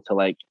being able to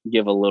like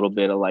give a little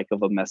bit of like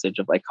of a message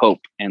of like hope,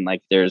 and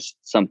like there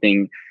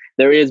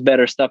is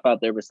better stuff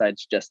out there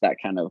besides just that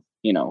kind of,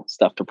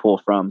 stuff to pull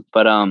from.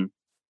 But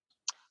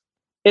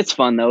it's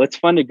fun though. It's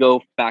fun to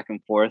go back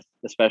and forth,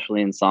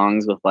 especially in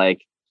songs with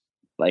like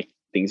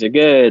things are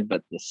good,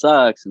 but this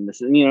sucks, and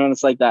this is, and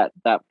it's like that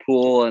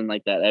pool and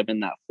like that ebb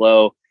and that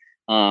flow.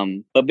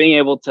 But being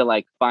able to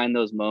like find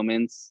those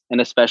moments,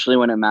 and especially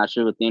when it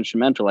matches with the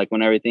instrumental, like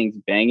when everything's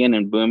banging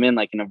and booming,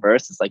 like in a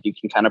verse, it's like you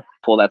can kind of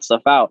pull that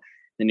stuff out.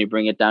 Then you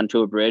bring it down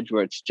to a bridge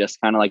where it's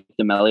just kind of like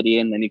the melody,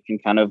 and then you can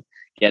kind of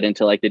get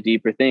into like the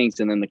deeper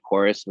things, and then the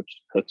chorus, which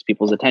hooks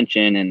people's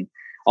attention, and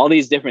all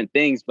these different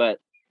things. But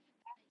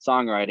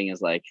songwriting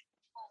is like,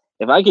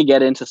 if I could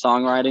get into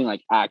songwriting,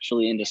 like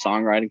actually into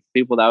songwriting for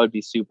people, that would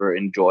be super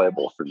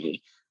enjoyable for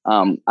me.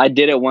 I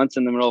did it once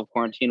in the middle of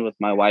quarantine with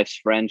my wife's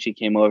friend. She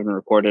came over and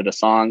recorded a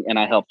song, and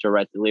I helped her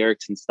write the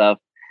lyrics and stuff.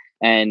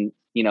 And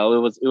it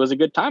was a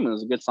good time. It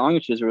was a good song,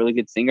 and she was a really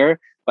good singer.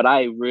 But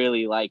I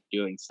really like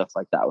doing stuff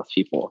like that with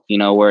people,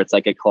 where it's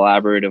like a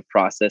collaborative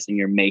process, and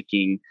you're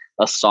making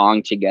a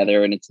song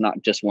together, and it's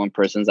not just one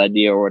person's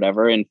idea or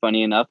whatever. And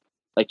funny enough,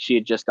 like she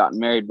had just gotten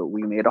married, but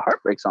we made a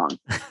heartbreak song,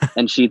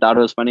 and she thought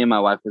it was funny, and my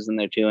wife was in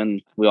there too,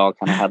 and we all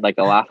kind of had like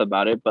a laugh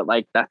about it. But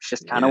like that's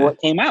just kind of what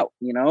came out,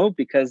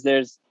 because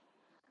there's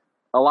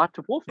a lot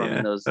to pull from in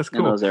Yeah, those that's in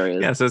cool. those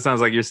areas. Yeah, so it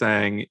sounds like you're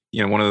saying,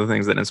 one of the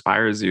things that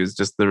inspires you is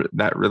just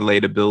that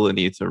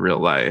relatability to real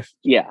life.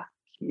 Yeah,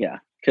 yeah.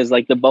 Because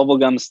like the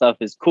bubblegum stuff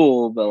is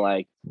cool, but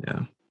like,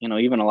 Yeah,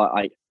 even a lot,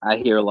 like I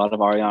hear a lot of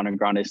Ariana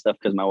Grande stuff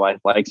because my wife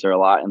likes her a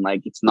lot, and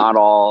like it's not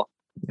all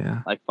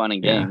yeah, like fun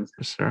and yeah, games.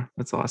 for sure.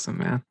 That's awesome,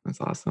 man. That's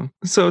awesome.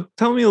 So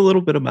tell me a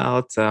little bit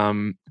about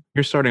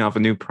you're starting off a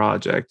new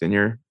project and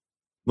you're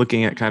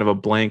looking at kind of a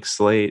blank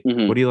slate.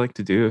 Hmm. What do you like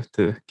to do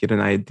to get an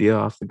idea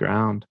off the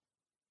ground?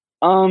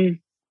 Um,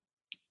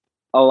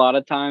 a lot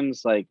of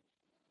times, like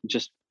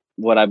just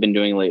what I've been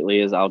doing lately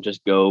is I'll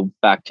just go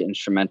back to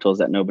instrumentals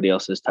that nobody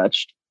else has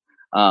touched.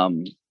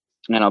 Um,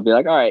 and I'll be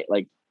like, all right,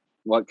 like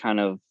what kind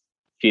of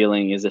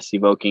feeling is this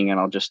evoking? And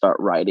I'll just start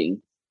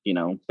writing,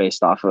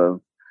 based off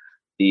of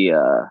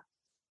the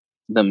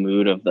the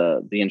mood of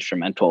the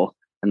instrumental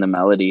and the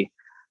melody.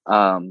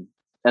 And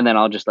then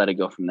I'll just let it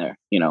go from there,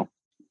 and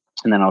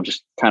then I'll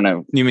just kind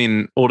of You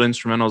mean old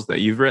instrumentals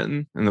that you've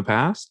written in the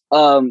past?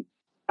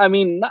 I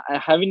mean, not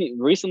having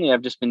recently,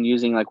 I've just been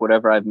using like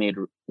whatever I've made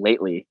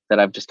lately that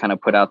I've just kind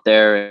of put out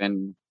there,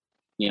 and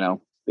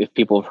if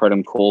people have heard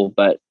them, cool.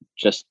 But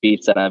just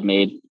beats that I've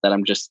made that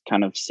I'm just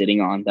kind of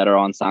sitting on that are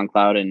on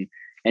SoundCloud,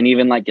 and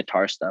even like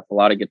guitar stuff. A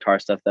lot of guitar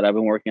stuff that I've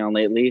been working on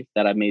lately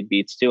that I've made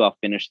beats to. I'll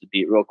finish the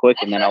beat real quick,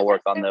 and then I'll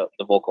work on the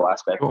vocal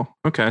aspect. Cool.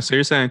 Okay, so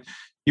you're saying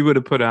you would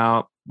have put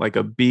out like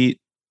a beat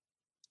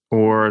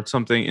or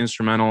something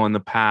instrumental in the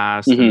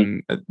past, Hmm.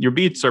 and your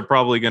beats are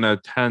probably going to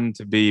tend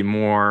to be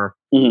more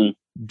Hmm.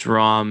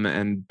 drum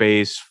and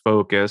bass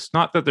focused.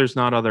 Not that there's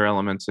not other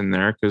elements in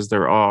there, because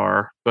there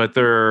are, but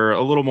they're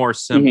a little more Hmm.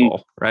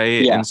 simple,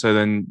 right? Yeah. And so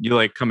then you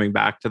like coming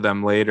back to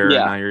them later, and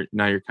Yeah.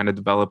 now you're kind of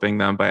developing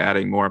them by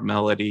adding more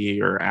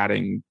melody or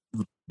adding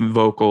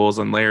vocals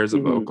and layers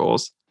of Hmm.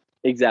 vocals.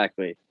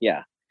 Exactly.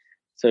 Yeah.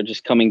 So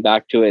just coming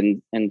back to it,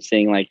 and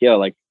seeing like, yo,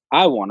 like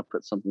I want to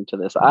put something to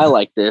this. I Yeah.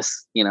 like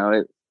this,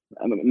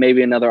 I mean,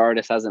 maybe another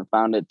artist hasn't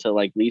found it to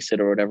like lease it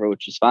or whatever,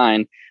 which is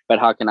fine. But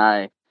how can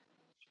I,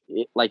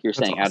 like you're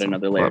That's saying, add awesome.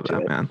 another I layer love to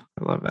that, it? man.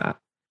 I love that.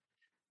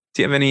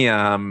 Do you have any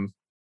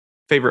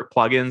favorite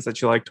plugins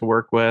that you like to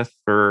work with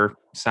for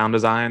sound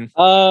design?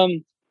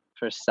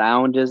 For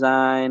sound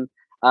design,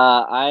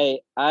 I'll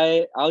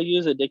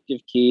use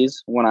Addictive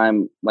Keys when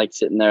I'm like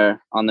sitting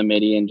there on the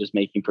MIDI and just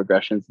making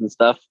progressions and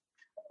stuff.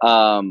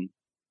 Um,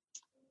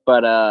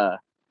 but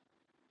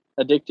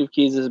Addictive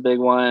Keys is a big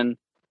one.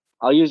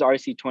 I'll use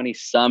RC20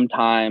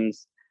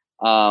 sometimes.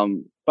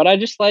 But I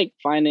just like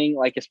finding,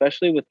 like,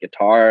 especially with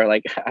guitar,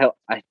 like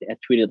I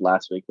tweeted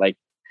last week, like,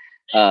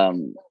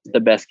 the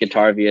best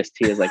guitar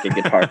VST is like a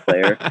guitar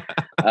player.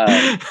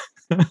 And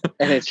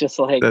it's just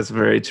like, That's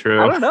very I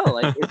true. don't know,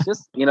 like, it's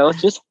just,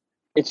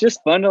 it's just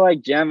fun to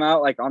like jam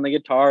out like on the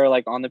guitar or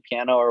like on the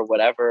piano or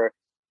whatever.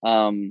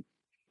 Um,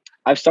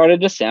 I've started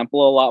to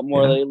sample a lot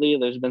more Yeah. lately.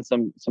 There's been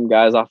some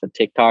guys off of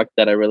TikTok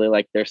that I really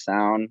like their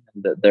sound,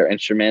 their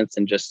instruments,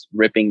 and just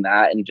ripping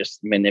that and just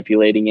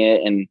manipulating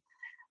it, and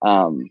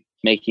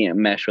making it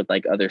mesh with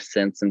like other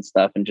synths and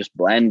stuff and just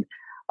blend.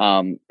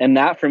 And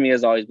that for me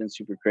has always been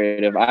super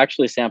creative. I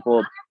actually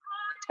sampled.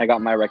 I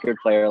got my record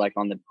player like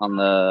on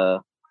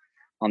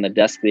the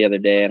desk the other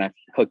day, and I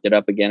hooked it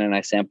up again, and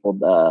I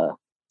sampled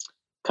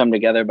 "Come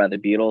Together" by the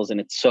Beatles, and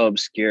it's so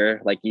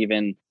obscure. Like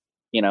even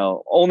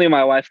only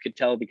my wife could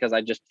tell because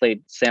I just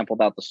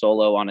sampled out the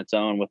solo on its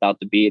own without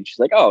the beat. She's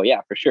like, "Oh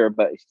yeah, for sure,"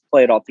 but if you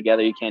play it all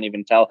together, you can't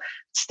even tell.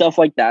 Stuff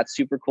like that's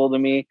super cool to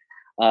me,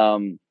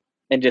 and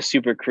just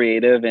super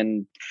creative,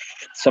 and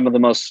some of the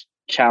most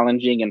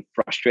challenging and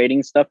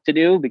frustrating stuff to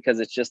do, because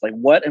it's just like,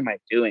 what am I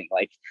doing?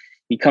 Like,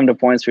 you come to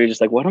points where you're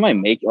just like, what am I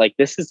making? Like,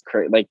 this is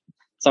crazy. Like,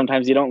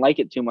 sometimes you don't like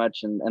it too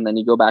much, and then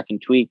you go back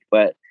and tweak,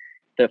 but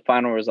the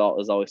final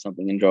result is always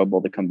something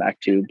enjoyable to come back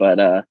to. But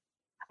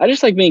I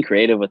just like being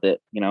creative with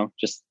it,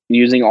 just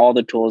using all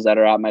the tools that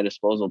are at my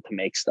disposal to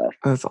make stuff.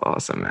 That's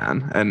awesome,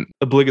 man. And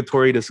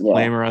obligatory Yeah.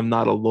 disclaimer, I'm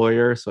not a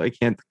lawyer, so I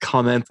can't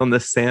comment on the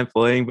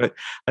sampling, but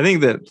I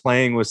think that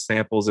playing with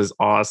samples is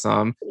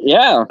awesome.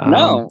 Yeah.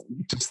 No,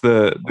 Just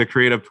the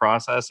creative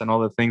process and all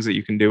the things that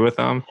you can do with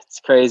them. it's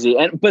crazy.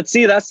 But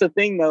see, that's the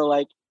thing though,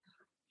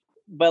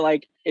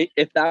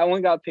 if that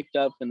one got picked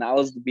up and that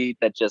was the beat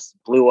that just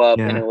blew up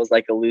and Yeah. it was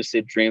like a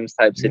Lucid Dreams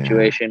type Yeah.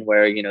 situation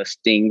where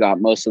Sting got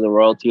most of the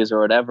royalties or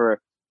whatever,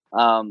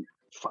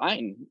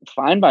 fine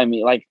by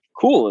me. Like,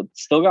 cool, it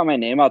still got my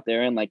name out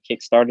there and like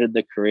kickstarted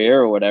the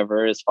career or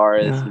whatever, as far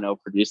as Yeah.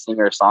 producing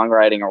or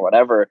songwriting or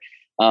whatever.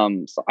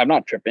 So I'm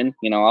not tripping.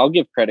 I'll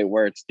give credit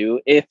where it's due.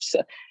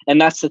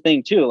 And that's the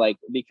thing too, like,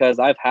 because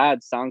I've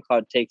had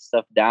SoundCloud take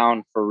stuff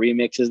down for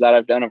remixes that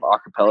I've done of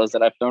acapellas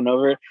that I've thrown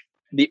over.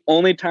 The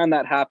only time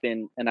that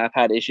happened, and I've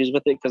had issues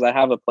with it, because I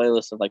have a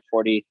playlist of like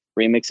 40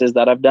 remixes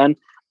that I've done.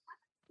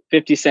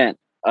 50 Cent,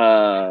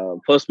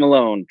 Post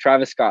Malone,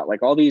 Travis Scott,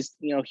 like all these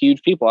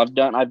huge people. I've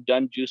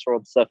done Juice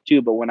WRLD stuff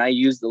too, but when I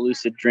used the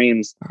Lucid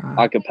Dreams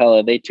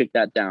acapella, they took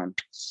that down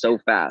so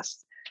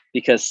fast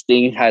because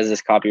Sting has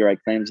his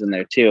copyright claims in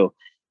there too.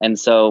 And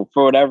so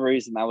for whatever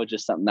reason, that was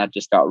just something that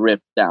just got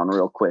ripped down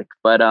real quick.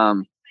 But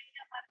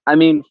I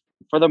mean,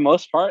 for the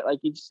most part, like,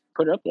 you just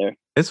put it up there.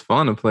 It's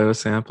fun to play with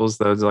samples,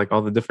 though. It's like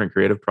all the different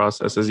creative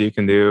processes you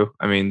can do.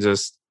 I mean,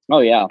 just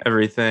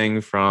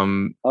everything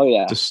from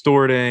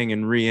distorting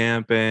and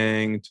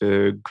reamping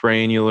to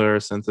granular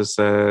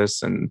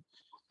synthesis and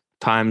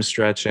time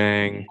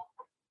stretching.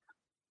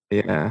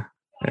 Yeah.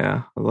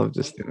 I love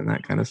just doing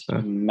that kind of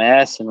stuff.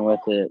 Messing with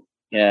it.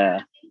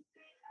 Yeah.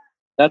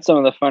 That's some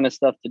of the funnest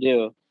stuff to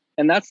do.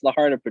 And that's the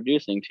heart of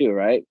producing too,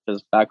 right?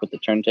 Because back with the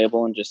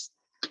turntable and just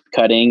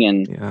cutting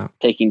and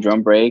taking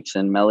drum breaks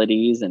and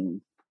melodies and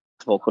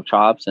vocal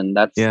chops, and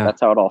that's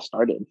how it all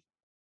started.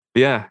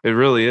 Yeah, it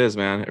really is,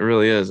 man. It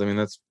really is. I mean,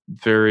 that's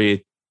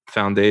very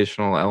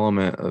foundational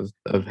element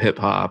of hip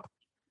hop.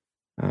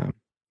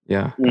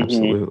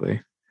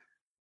 Absolutely.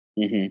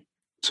 Mm-hmm.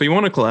 So you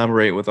want to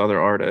collaborate with other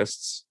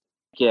artists?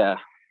 Yeah.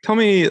 Tell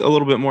me a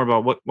little bit more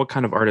about what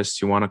kind of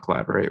artists you want to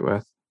collaborate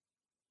with.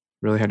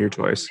 Really had your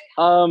choice.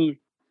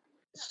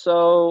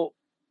 So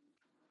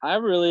I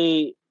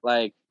really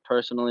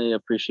personally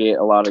appreciate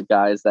a lot of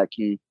guys that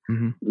can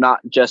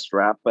not just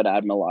rap but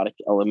add melodic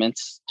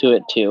elements to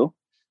it too.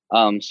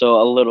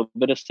 So a little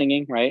bit of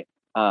singing, right?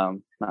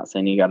 Not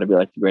saying you got to be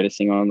like the greatest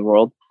singer in the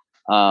world,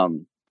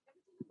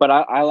 but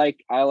I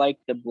like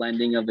the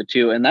blending of the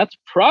two, and that's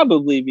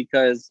probably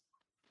because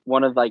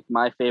one of like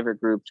my favorite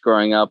groups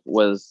growing up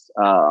was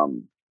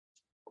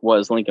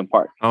Linkin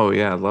Park. Oh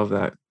yeah, love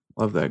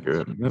that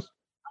group. Yep.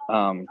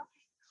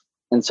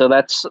 And so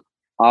that's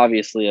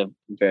obviously a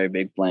very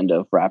big blend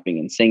of rapping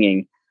and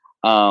singing.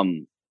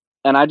 And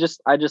I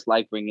just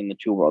like bringing the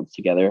two worlds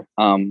together.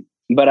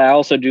 But I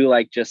also do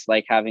like just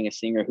like having a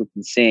singer who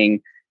can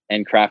sing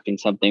and crafting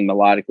something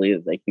melodically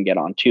that they can get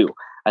on too.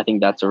 I think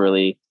that's a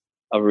really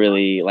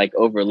like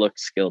overlooked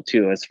skill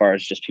too, as far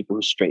as just people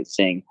who straight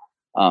sing,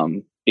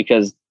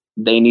 because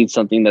they need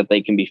something that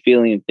they can be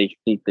feeling and they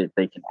think that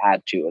they can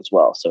add to as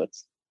well. So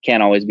it's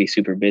can't always be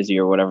super busy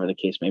or whatever the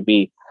case may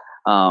be.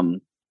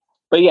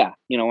 But yeah,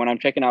 when I'm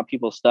checking out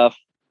people's stuff,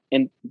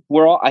 and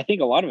I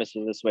think a lot of us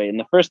are this way. In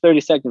the first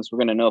 30 seconds, we're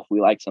going to know if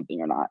we like something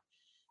or not.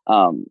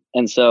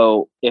 And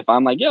so if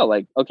I'm like, yo,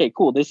 like, okay,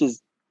 cool, this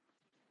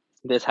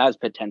has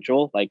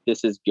potential, like,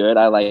 this is good,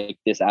 I like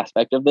this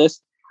aspect of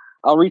this,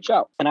 I'll reach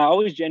out. And I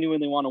always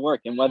genuinely want to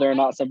work. And whether or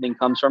not something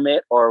comes from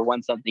it, or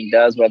when something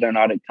does, whether or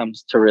not it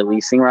comes to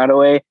releasing right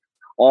away,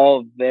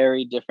 all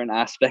very different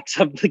aspects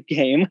of the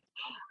game.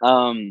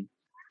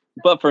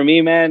 But for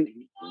me, man,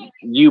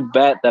 you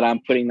bet that I'm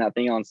putting that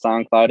thing on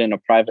SoundCloud in a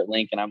private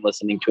link and I'm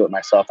listening to it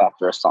myself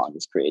after a song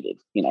is created,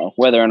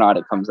 whether or not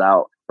it comes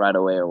out right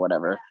away or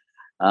whatever.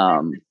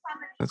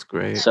 That's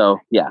great. So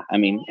yeah, I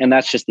mean, and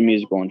that's just the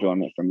musical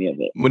enjoyment for me of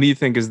it. What do you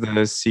think is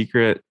the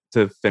secret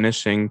to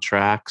finishing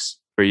tracks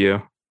for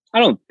you? I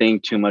don't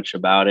think too much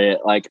about it.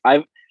 Like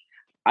I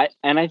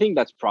think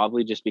that's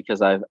probably just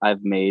because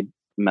I've made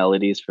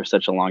melodies for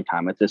such a long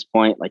time at this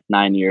point, like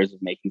 9 years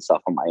of making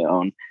stuff on my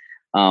own.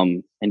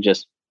 And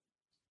just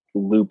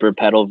looper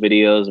pedal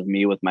videos of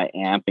me with my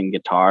amp and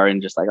guitar,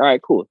 and just like, all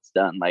right, cool, it's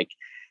done. Like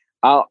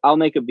I'll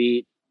make a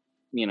beat,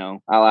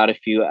 I'll add a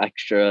few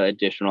extra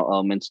additional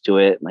elements to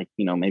it, like,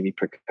 maybe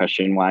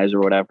percussion wise or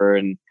whatever,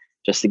 and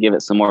just to give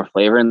it some more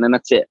flavor, and then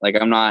that's it. Like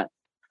I'm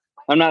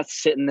not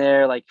sitting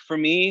there, like, for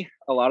me,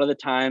 a lot of the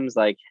times,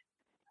 like,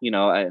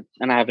 I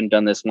haven't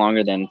done this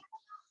longer than,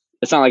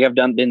 it's not like I've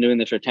been doing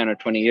this for 10 or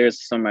 20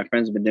 years. Some of my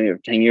friends have been doing it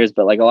for 10 years,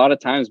 but like a lot of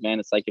times, man,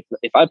 it's like,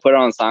 if I put it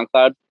on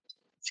SoundCloud,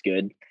 it's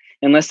good.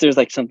 Unless there's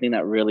like something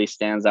that really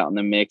stands out in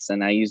the mix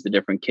and I use the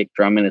different kick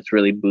drum and it's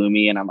really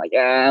boomy and I'm like,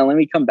 let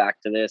me come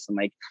back to this and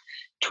like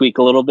tweak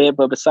a little bit.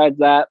 But besides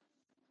that,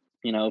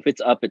 if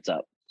it's up, it's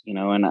up,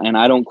 and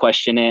I don't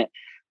question it.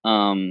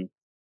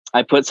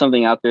 I put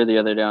something out there the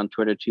other day on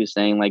Twitter too,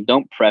 saying like,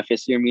 don't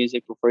preface your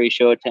music before you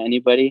show it to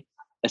anybody.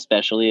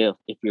 especially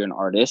if you're an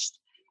artist.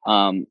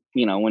 When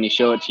you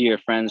show it to your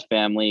friends,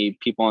 family,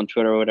 people on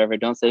Twitter or whatever,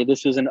 don't say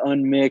this was an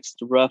unmixed,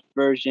 rough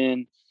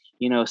version,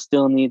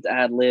 still needs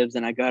ad libs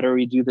and I got to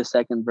redo the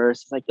second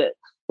verse. It's like that.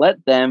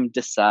 Let them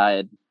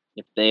decide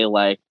if they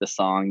like the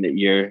song that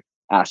you're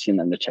asking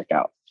them to check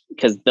out,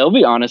 because they'll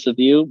be honest with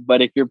you.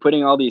 But if you're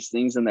putting all these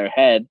things in their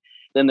head,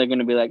 then they're going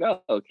to be like,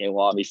 oh, okay,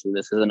 well, obviously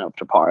this isn't up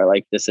to par.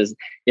 Like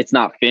it's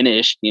not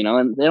finished,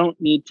 and they don't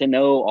need to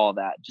know all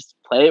that. Just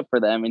play it for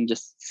them and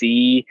just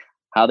see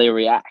how they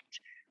react.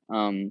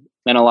 And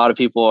a lot of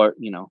people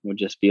would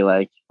just be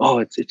like, oh,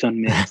 it's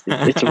unmixed.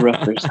 It's a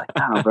rough verse. Like,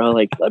 nah, bro,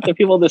 like let the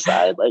people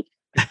decide. Like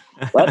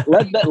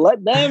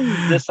let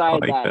them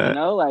decide like that.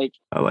 Like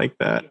I like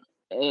that.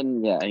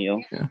 And yeah,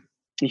 you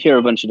hear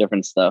a bunch of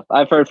different stuff.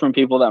 I've heard from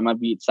people that my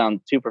beats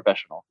sound too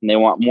professional and they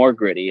want more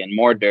gritty and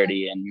more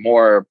dirty and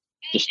more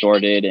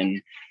distorted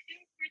and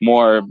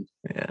more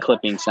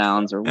clipping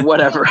sounds or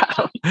whatever. I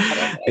don't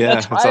know.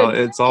 Yeah,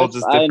 it's all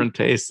just different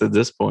tastes at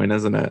this point,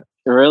 isn't it?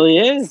 It really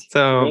is.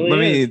 So let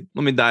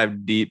me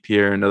dive deep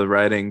here into the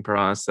writing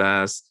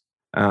process.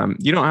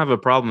 You don't have a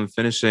problem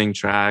finishing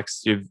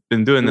tracks. You've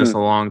been doing this a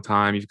long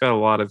time. You've got a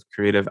lot of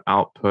creative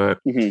output.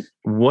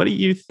 What do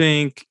you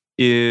think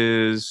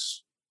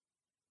is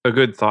a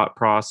good thought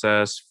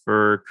process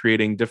for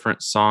creating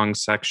different song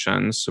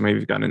sections? So maybe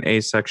you've got an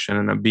A section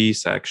and a B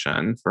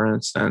section, for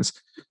instance.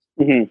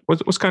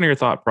 What's kind of your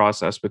thought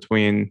process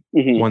between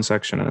one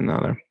section and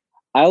another?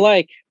 I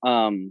like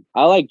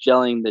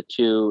gelling the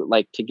two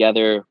like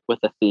together with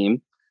a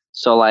theme.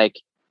 So like,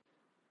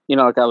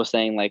 like I was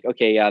saying, like,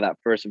 okay, yeah, that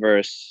first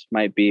verse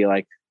might be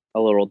like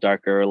a little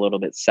darker, a little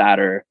bit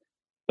sadder,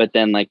 but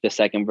then like the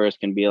second verse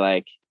can be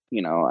like,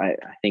 I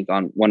think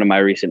on one of my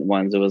recent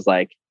ones, it was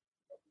like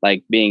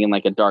being in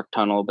like a dark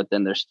tunnel, but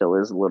then there still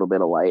is a little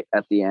bit of light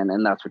at the end,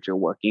 and that's what you're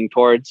working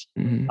towards.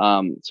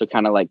 So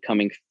kind of like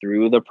coming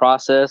through the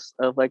process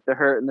of like the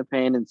hurt and the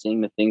pain and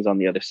seeing the things on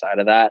the other side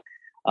of that.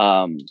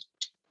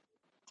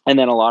 And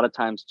then a lot of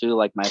times too,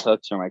 like my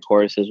hooks or my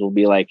choruses will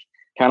be like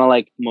kind of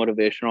like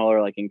motivational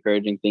or like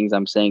encouraging things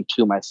I'm saying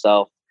to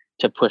myself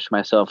to push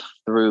myself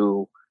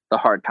through the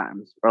hard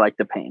times or like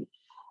the pain.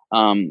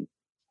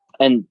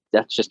 And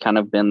that's just kind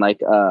of been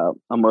like a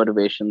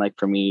motivation, like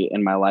for me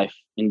in my life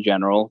in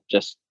general,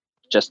 just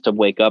to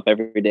wake up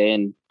every day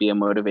and be a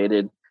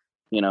motivated,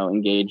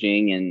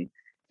 engaging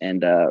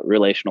and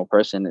relational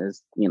person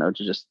is, to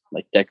just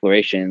like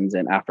declarations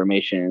and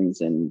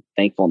affirmations and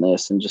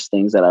thankfulness and just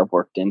things that I've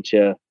worked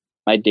into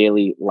my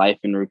daily life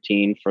and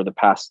routine for the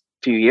past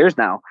few years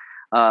now.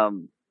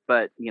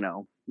 But,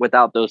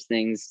 without those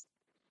things,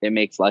 it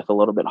makes life a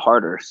little bit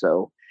harder.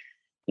 So,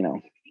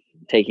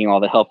 taking all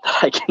the help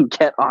that I can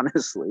get,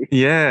 honestly.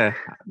 Yeah,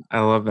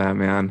 I love that,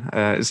 man.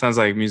 It sounds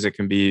like music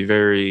can be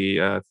very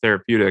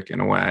therapeutic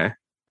in a way.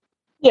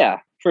 Yeah,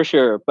 for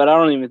sure. But I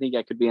don't even think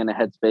I could be in a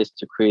headspace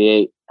to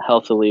create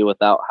healthily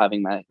without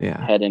having my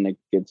head in a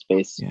good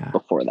space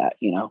before that,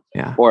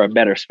 or a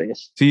better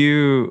space. Do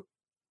you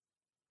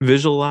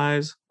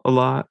visualize a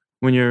lot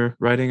when you're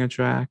writing a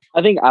track?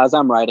 I think as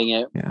I'm writing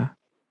it,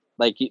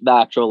 like the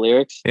actual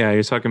lyrics. Yeah,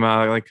 you're talking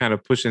about like kind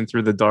of pushing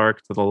through the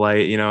dark to the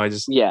light.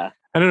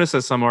 I noticed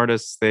that some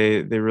artists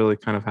they really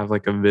kind of have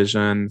like a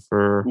vision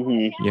for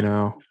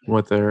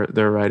what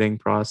their writing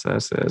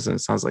process is, and it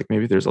sounds like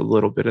maybe there's a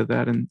little bit of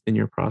that in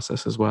your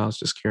process as well. I was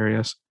just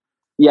curious.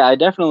 Yeah, I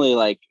definitely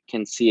like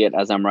can see it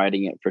as I'm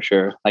writing it for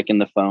sure. Like in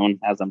the phone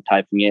as I'm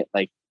typing it,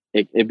 like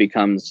it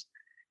becomes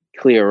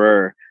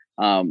clearer.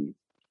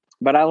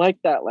 But I like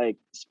that like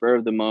spur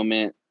of the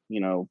moment,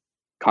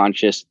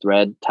 conscious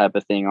thread type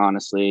of thing,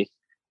 honestly.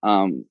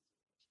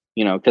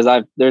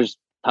 Because there's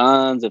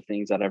tons of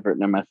things that I've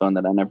written on my phone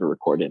that I never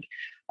recorded.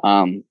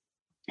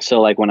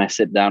 So like when I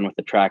sit down with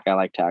the track, I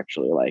like to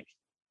actually like,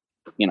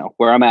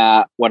 where I'm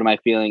at, what am I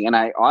feeling? And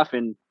I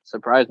often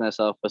surprise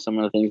myself with some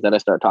of the things that I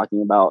start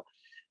talking about.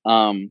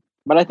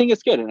 But I think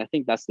it's good. And I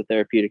think that's the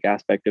therapeutic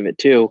aspect of it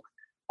too.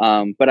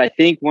 But I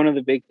think one of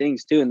the big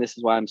things too, and this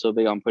is why I'm so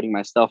big on putting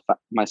my stuff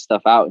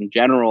out in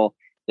general,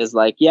 is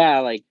like,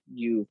 like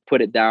you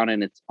put it down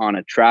and it's on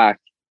a track,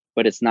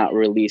 but it's not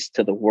released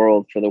to the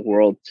world for the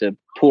world to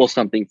pull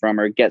something from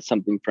or get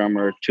something from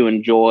or to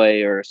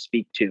enjoy or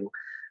speak to.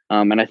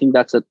 And I think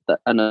that's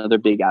another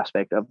big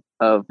aspect of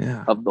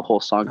the whole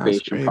song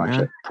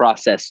creation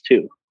process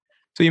too.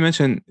 So you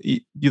mentioned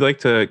you like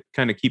to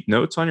kind of keep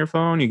notes on your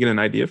phone. You get an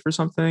idea for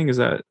something. Is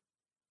that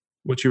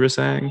what you were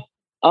saying?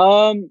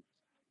 I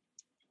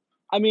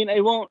mean,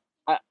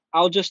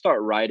 I'll just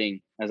start writing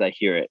as I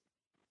hear it.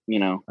 Do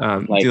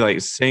you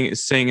like sing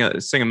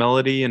a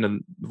melody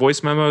in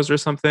voice memos or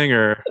something,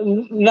 or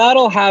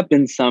that'll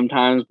happen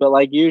sometimes, but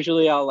like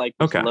usually I'll like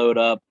just load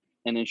up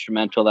an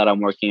instrumental that I'm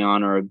working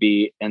on or a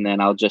beat, and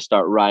then I'll just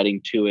start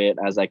writing to it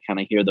as I kind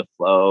of hear the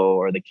flow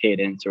or the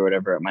cadence or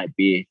whatever it might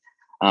be.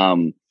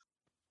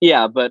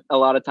 But a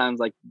lot of times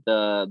like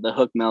the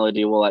hook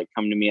melody will like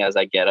come to me as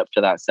I get up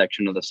to that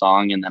section of the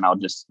song, and then I'll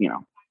just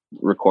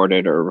record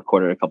it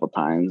a couple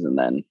times, and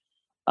then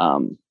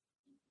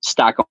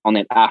stack on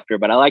it after.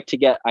 But I like to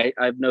get,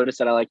 I've noticed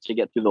that I like to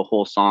get through the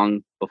whole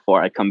song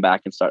before I come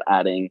back and start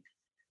adding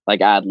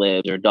like ad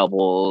libs or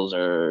doubles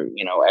or,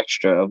 you know,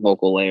 extra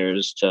vocal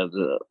layers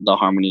to the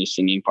harmony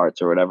singing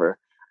parts or whatever.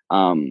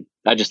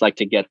 I just like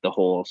to get the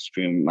whole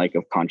stream like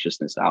of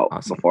consciousness out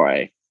before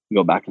I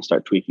go back and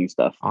start tweaking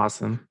stuff.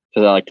 Awesome.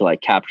 Because I like to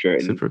like capture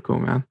it. Super cool,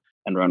 man.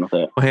 And run with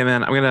it. Well, hey,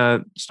 man, I'm going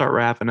to start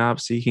wrapping up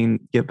so you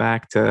can get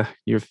back to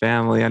your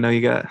family. I know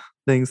you got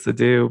things to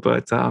do,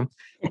 but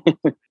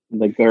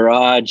the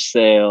garage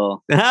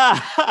sale.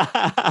 Hot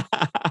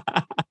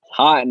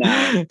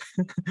now.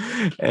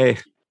 Hey,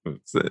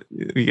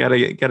 you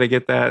gotta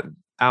get that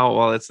out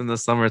while it's in the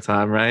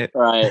summertime, right?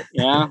 Right.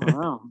 Yeah.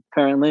 Well,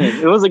 apparently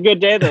it was a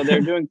good day though.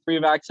 They're doing free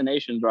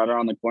vaccinations right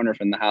around the corner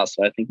from the house,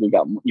 so I think we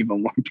got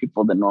even more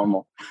people than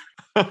normal.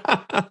 Hey,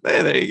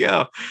 there you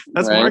go.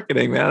 That's right.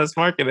 Marketing, man. That's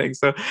marketing.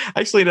 So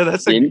actually, no,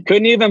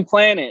 couldn't even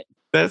plan it.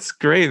 That's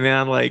great,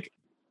 man. Like,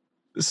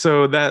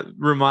 so that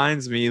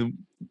reminds me.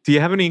 Do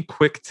you have any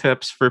quick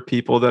tips for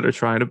people that are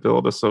trying to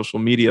build a social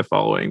media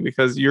following?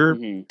 Because your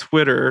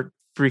Twitter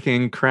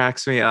freaking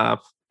cracks me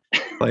up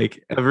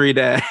like every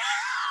day.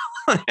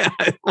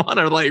 I want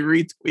to like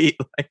retweet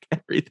like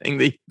everything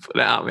that you put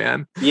out,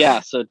 man.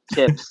 Yeah. So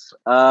tips.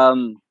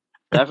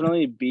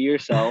 Definitely be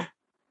yourself.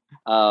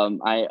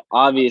 I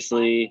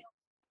obviously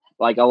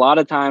like a lot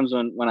of times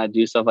when I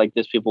do stuff like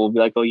this, people will be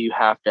like, oh, you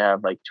have to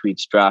have like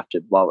tweets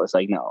drafted. Well, it's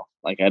like, no,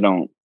 like I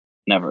don't,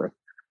 never,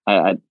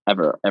 I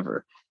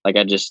ever. Like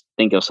I just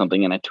think of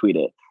something and I tweet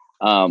it.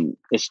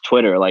 It's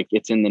Twitter, like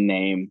it's in the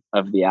name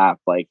of the app.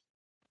 Like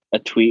a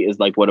tweet is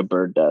like what a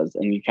bird does.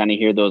 And you kind of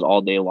hear those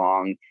all day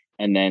long.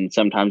 And then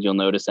sometimes you'll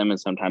notice them and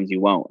sometimes you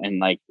won't. And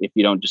like, if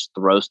you don't just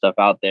throw stuff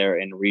out there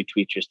and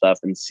retweet your stuff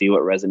and see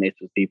what resonates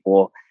with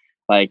people,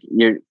 like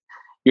you're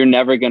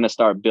never going to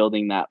start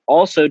building that.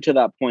 Also to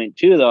that point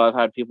too, though, I've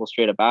had people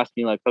straight up ask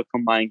me like, how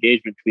come my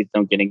engagement tweets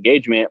don't get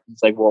engagement?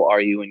 It's like, well,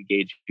 are you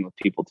engaging with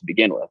people to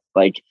begin with?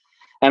 Like,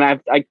 and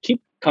I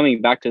keep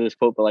coming back to this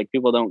quote, but like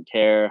people don't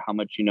care how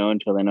much you know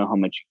until they know how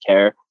much you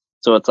care.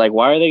 So it's like,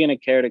 why are they going to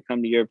care to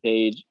come to your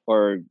page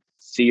or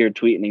see your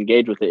tweet and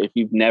engage with it if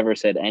you've never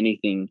said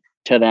anything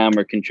to them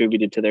or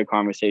contributed to their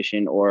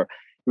conversation or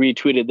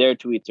retweeted their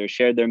tweets or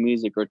shared their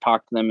music or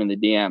talked to them in the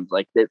DMs?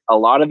 Like a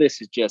lot of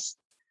this is just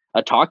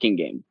a talking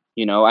game.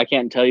 You know, I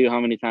can't tell you how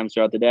many times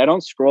throughout the day, I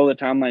don't scroll the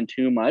timeline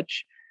too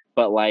much,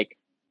 but like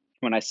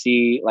when I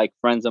see like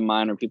friends of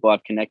mine or people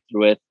I've connected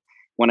with,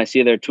 when I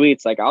see their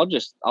tweets, like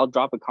I'll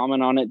drop a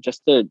comment on it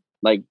just to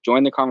like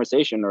join the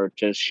conversation or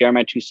to share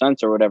my 2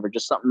 cents or whatever,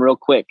 just something real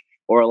quick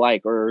or a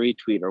like or a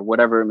retweet or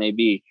whatever it may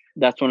be.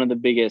 That's one of the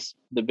biggest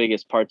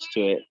parts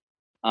to it.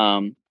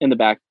 In the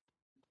back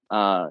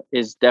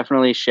is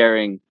definitely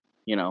sharing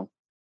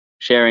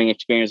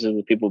experiences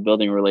with people,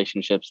 building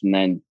relationships, and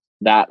then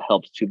that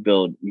helps to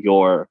build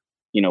your,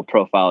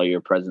 profile, your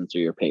presence, or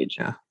your page.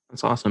 Yeah,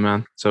 that's awesome,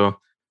 man. So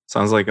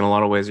sounds like in a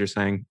lot of ways you're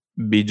saying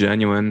be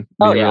genuine,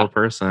 be a real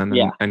person,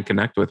 and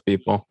connect with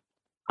people.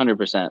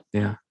 100%.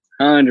 Yeah.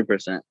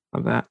 100%.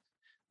 Love that.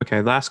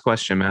 Okay, last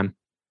question, man.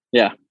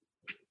 Yeah.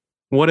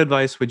 What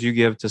advice would you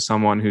give to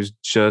someone who's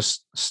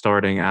just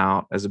starting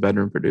out as a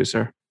bedroom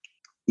producer?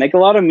 Make a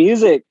lot of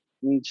music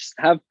and just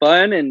have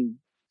fun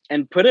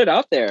and put it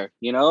out there.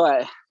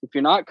 If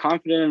you're not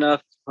confident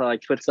enough to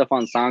like put stuff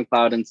on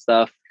SoundCloud and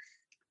stuff,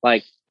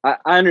 like I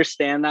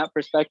understand that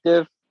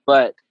perspective,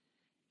 but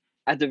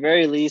at the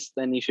very least,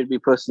 then you should be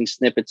posting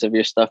snippets of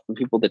your stuff for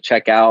people to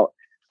check out,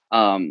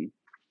 and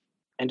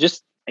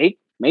just make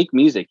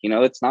music.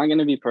 It's not going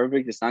to be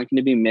perfect. It's not going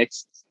to be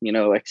mixed,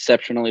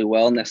 exceptionally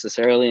well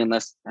necessarily,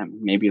 unless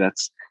maybe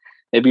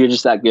you're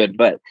just that good,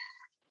 but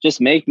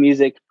just make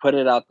music, put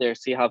it out there,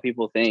 see how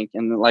people think.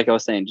 And like I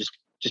was saying,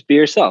 just be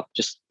yourself.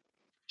 Just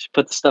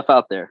put the stuff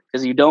out there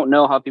because you don't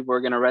know how people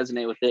are going to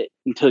resonate with it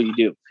until you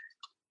do.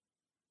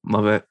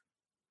 Love it.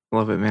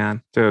 Love it,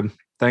 man. Dude,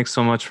 thanks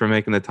so much for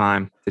making the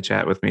time to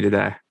chat with me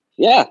today.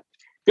 Yeah.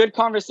 Good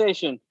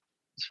conversation.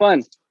 It's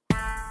fun.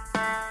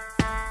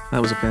 That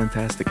was a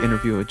fantastic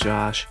interview with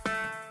Jawsh.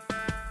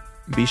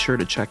 Be sure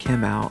to check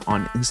him out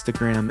on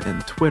Instagram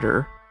and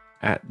Twitter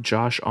at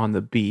Jawsh on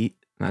the Beat.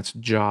 That's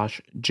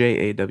Jawsh,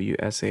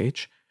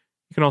 Jawsh.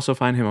 You can also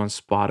find him on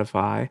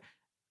Spotify,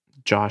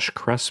 Jawsh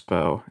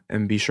Crespo,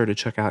 and be sure to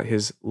check out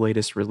his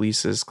latest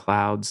releases,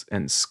 Clouds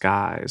and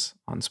Skies,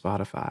 on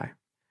Spotify.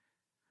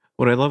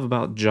 What I love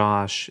about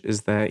Jawsh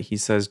is that he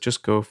says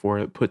just go for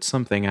it, put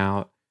something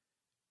out,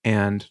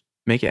 and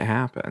make it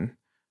happen.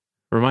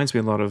 Reminds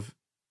me a lot of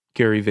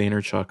Gary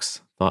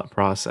Vaynerchuk's thought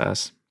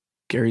process.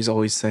 Gary's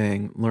always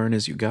saying, learn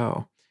as you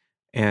go.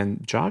 And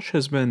Jawsh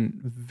has been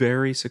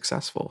very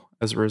successful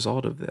as a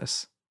result of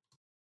this.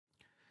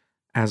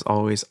 As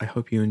always, I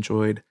hope you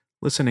enjoyed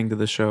listening to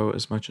the show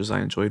as much as I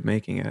enjoyed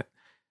making it.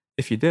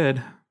 If you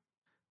did,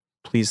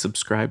 please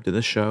subscribe to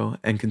the show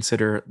and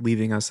consider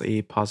leaving us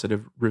a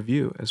positive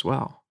review as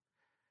well.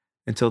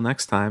 Until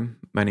next time,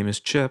 my name is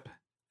Chip,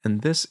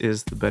 and this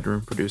is the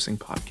Bedroom Producing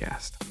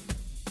Podcast.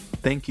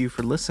 Thank you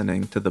for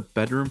listening to the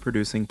Bedroom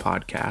Producing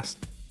Podcast.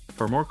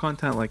 For more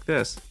content like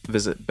this,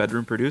 visit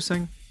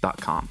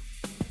bedroomproducing.com.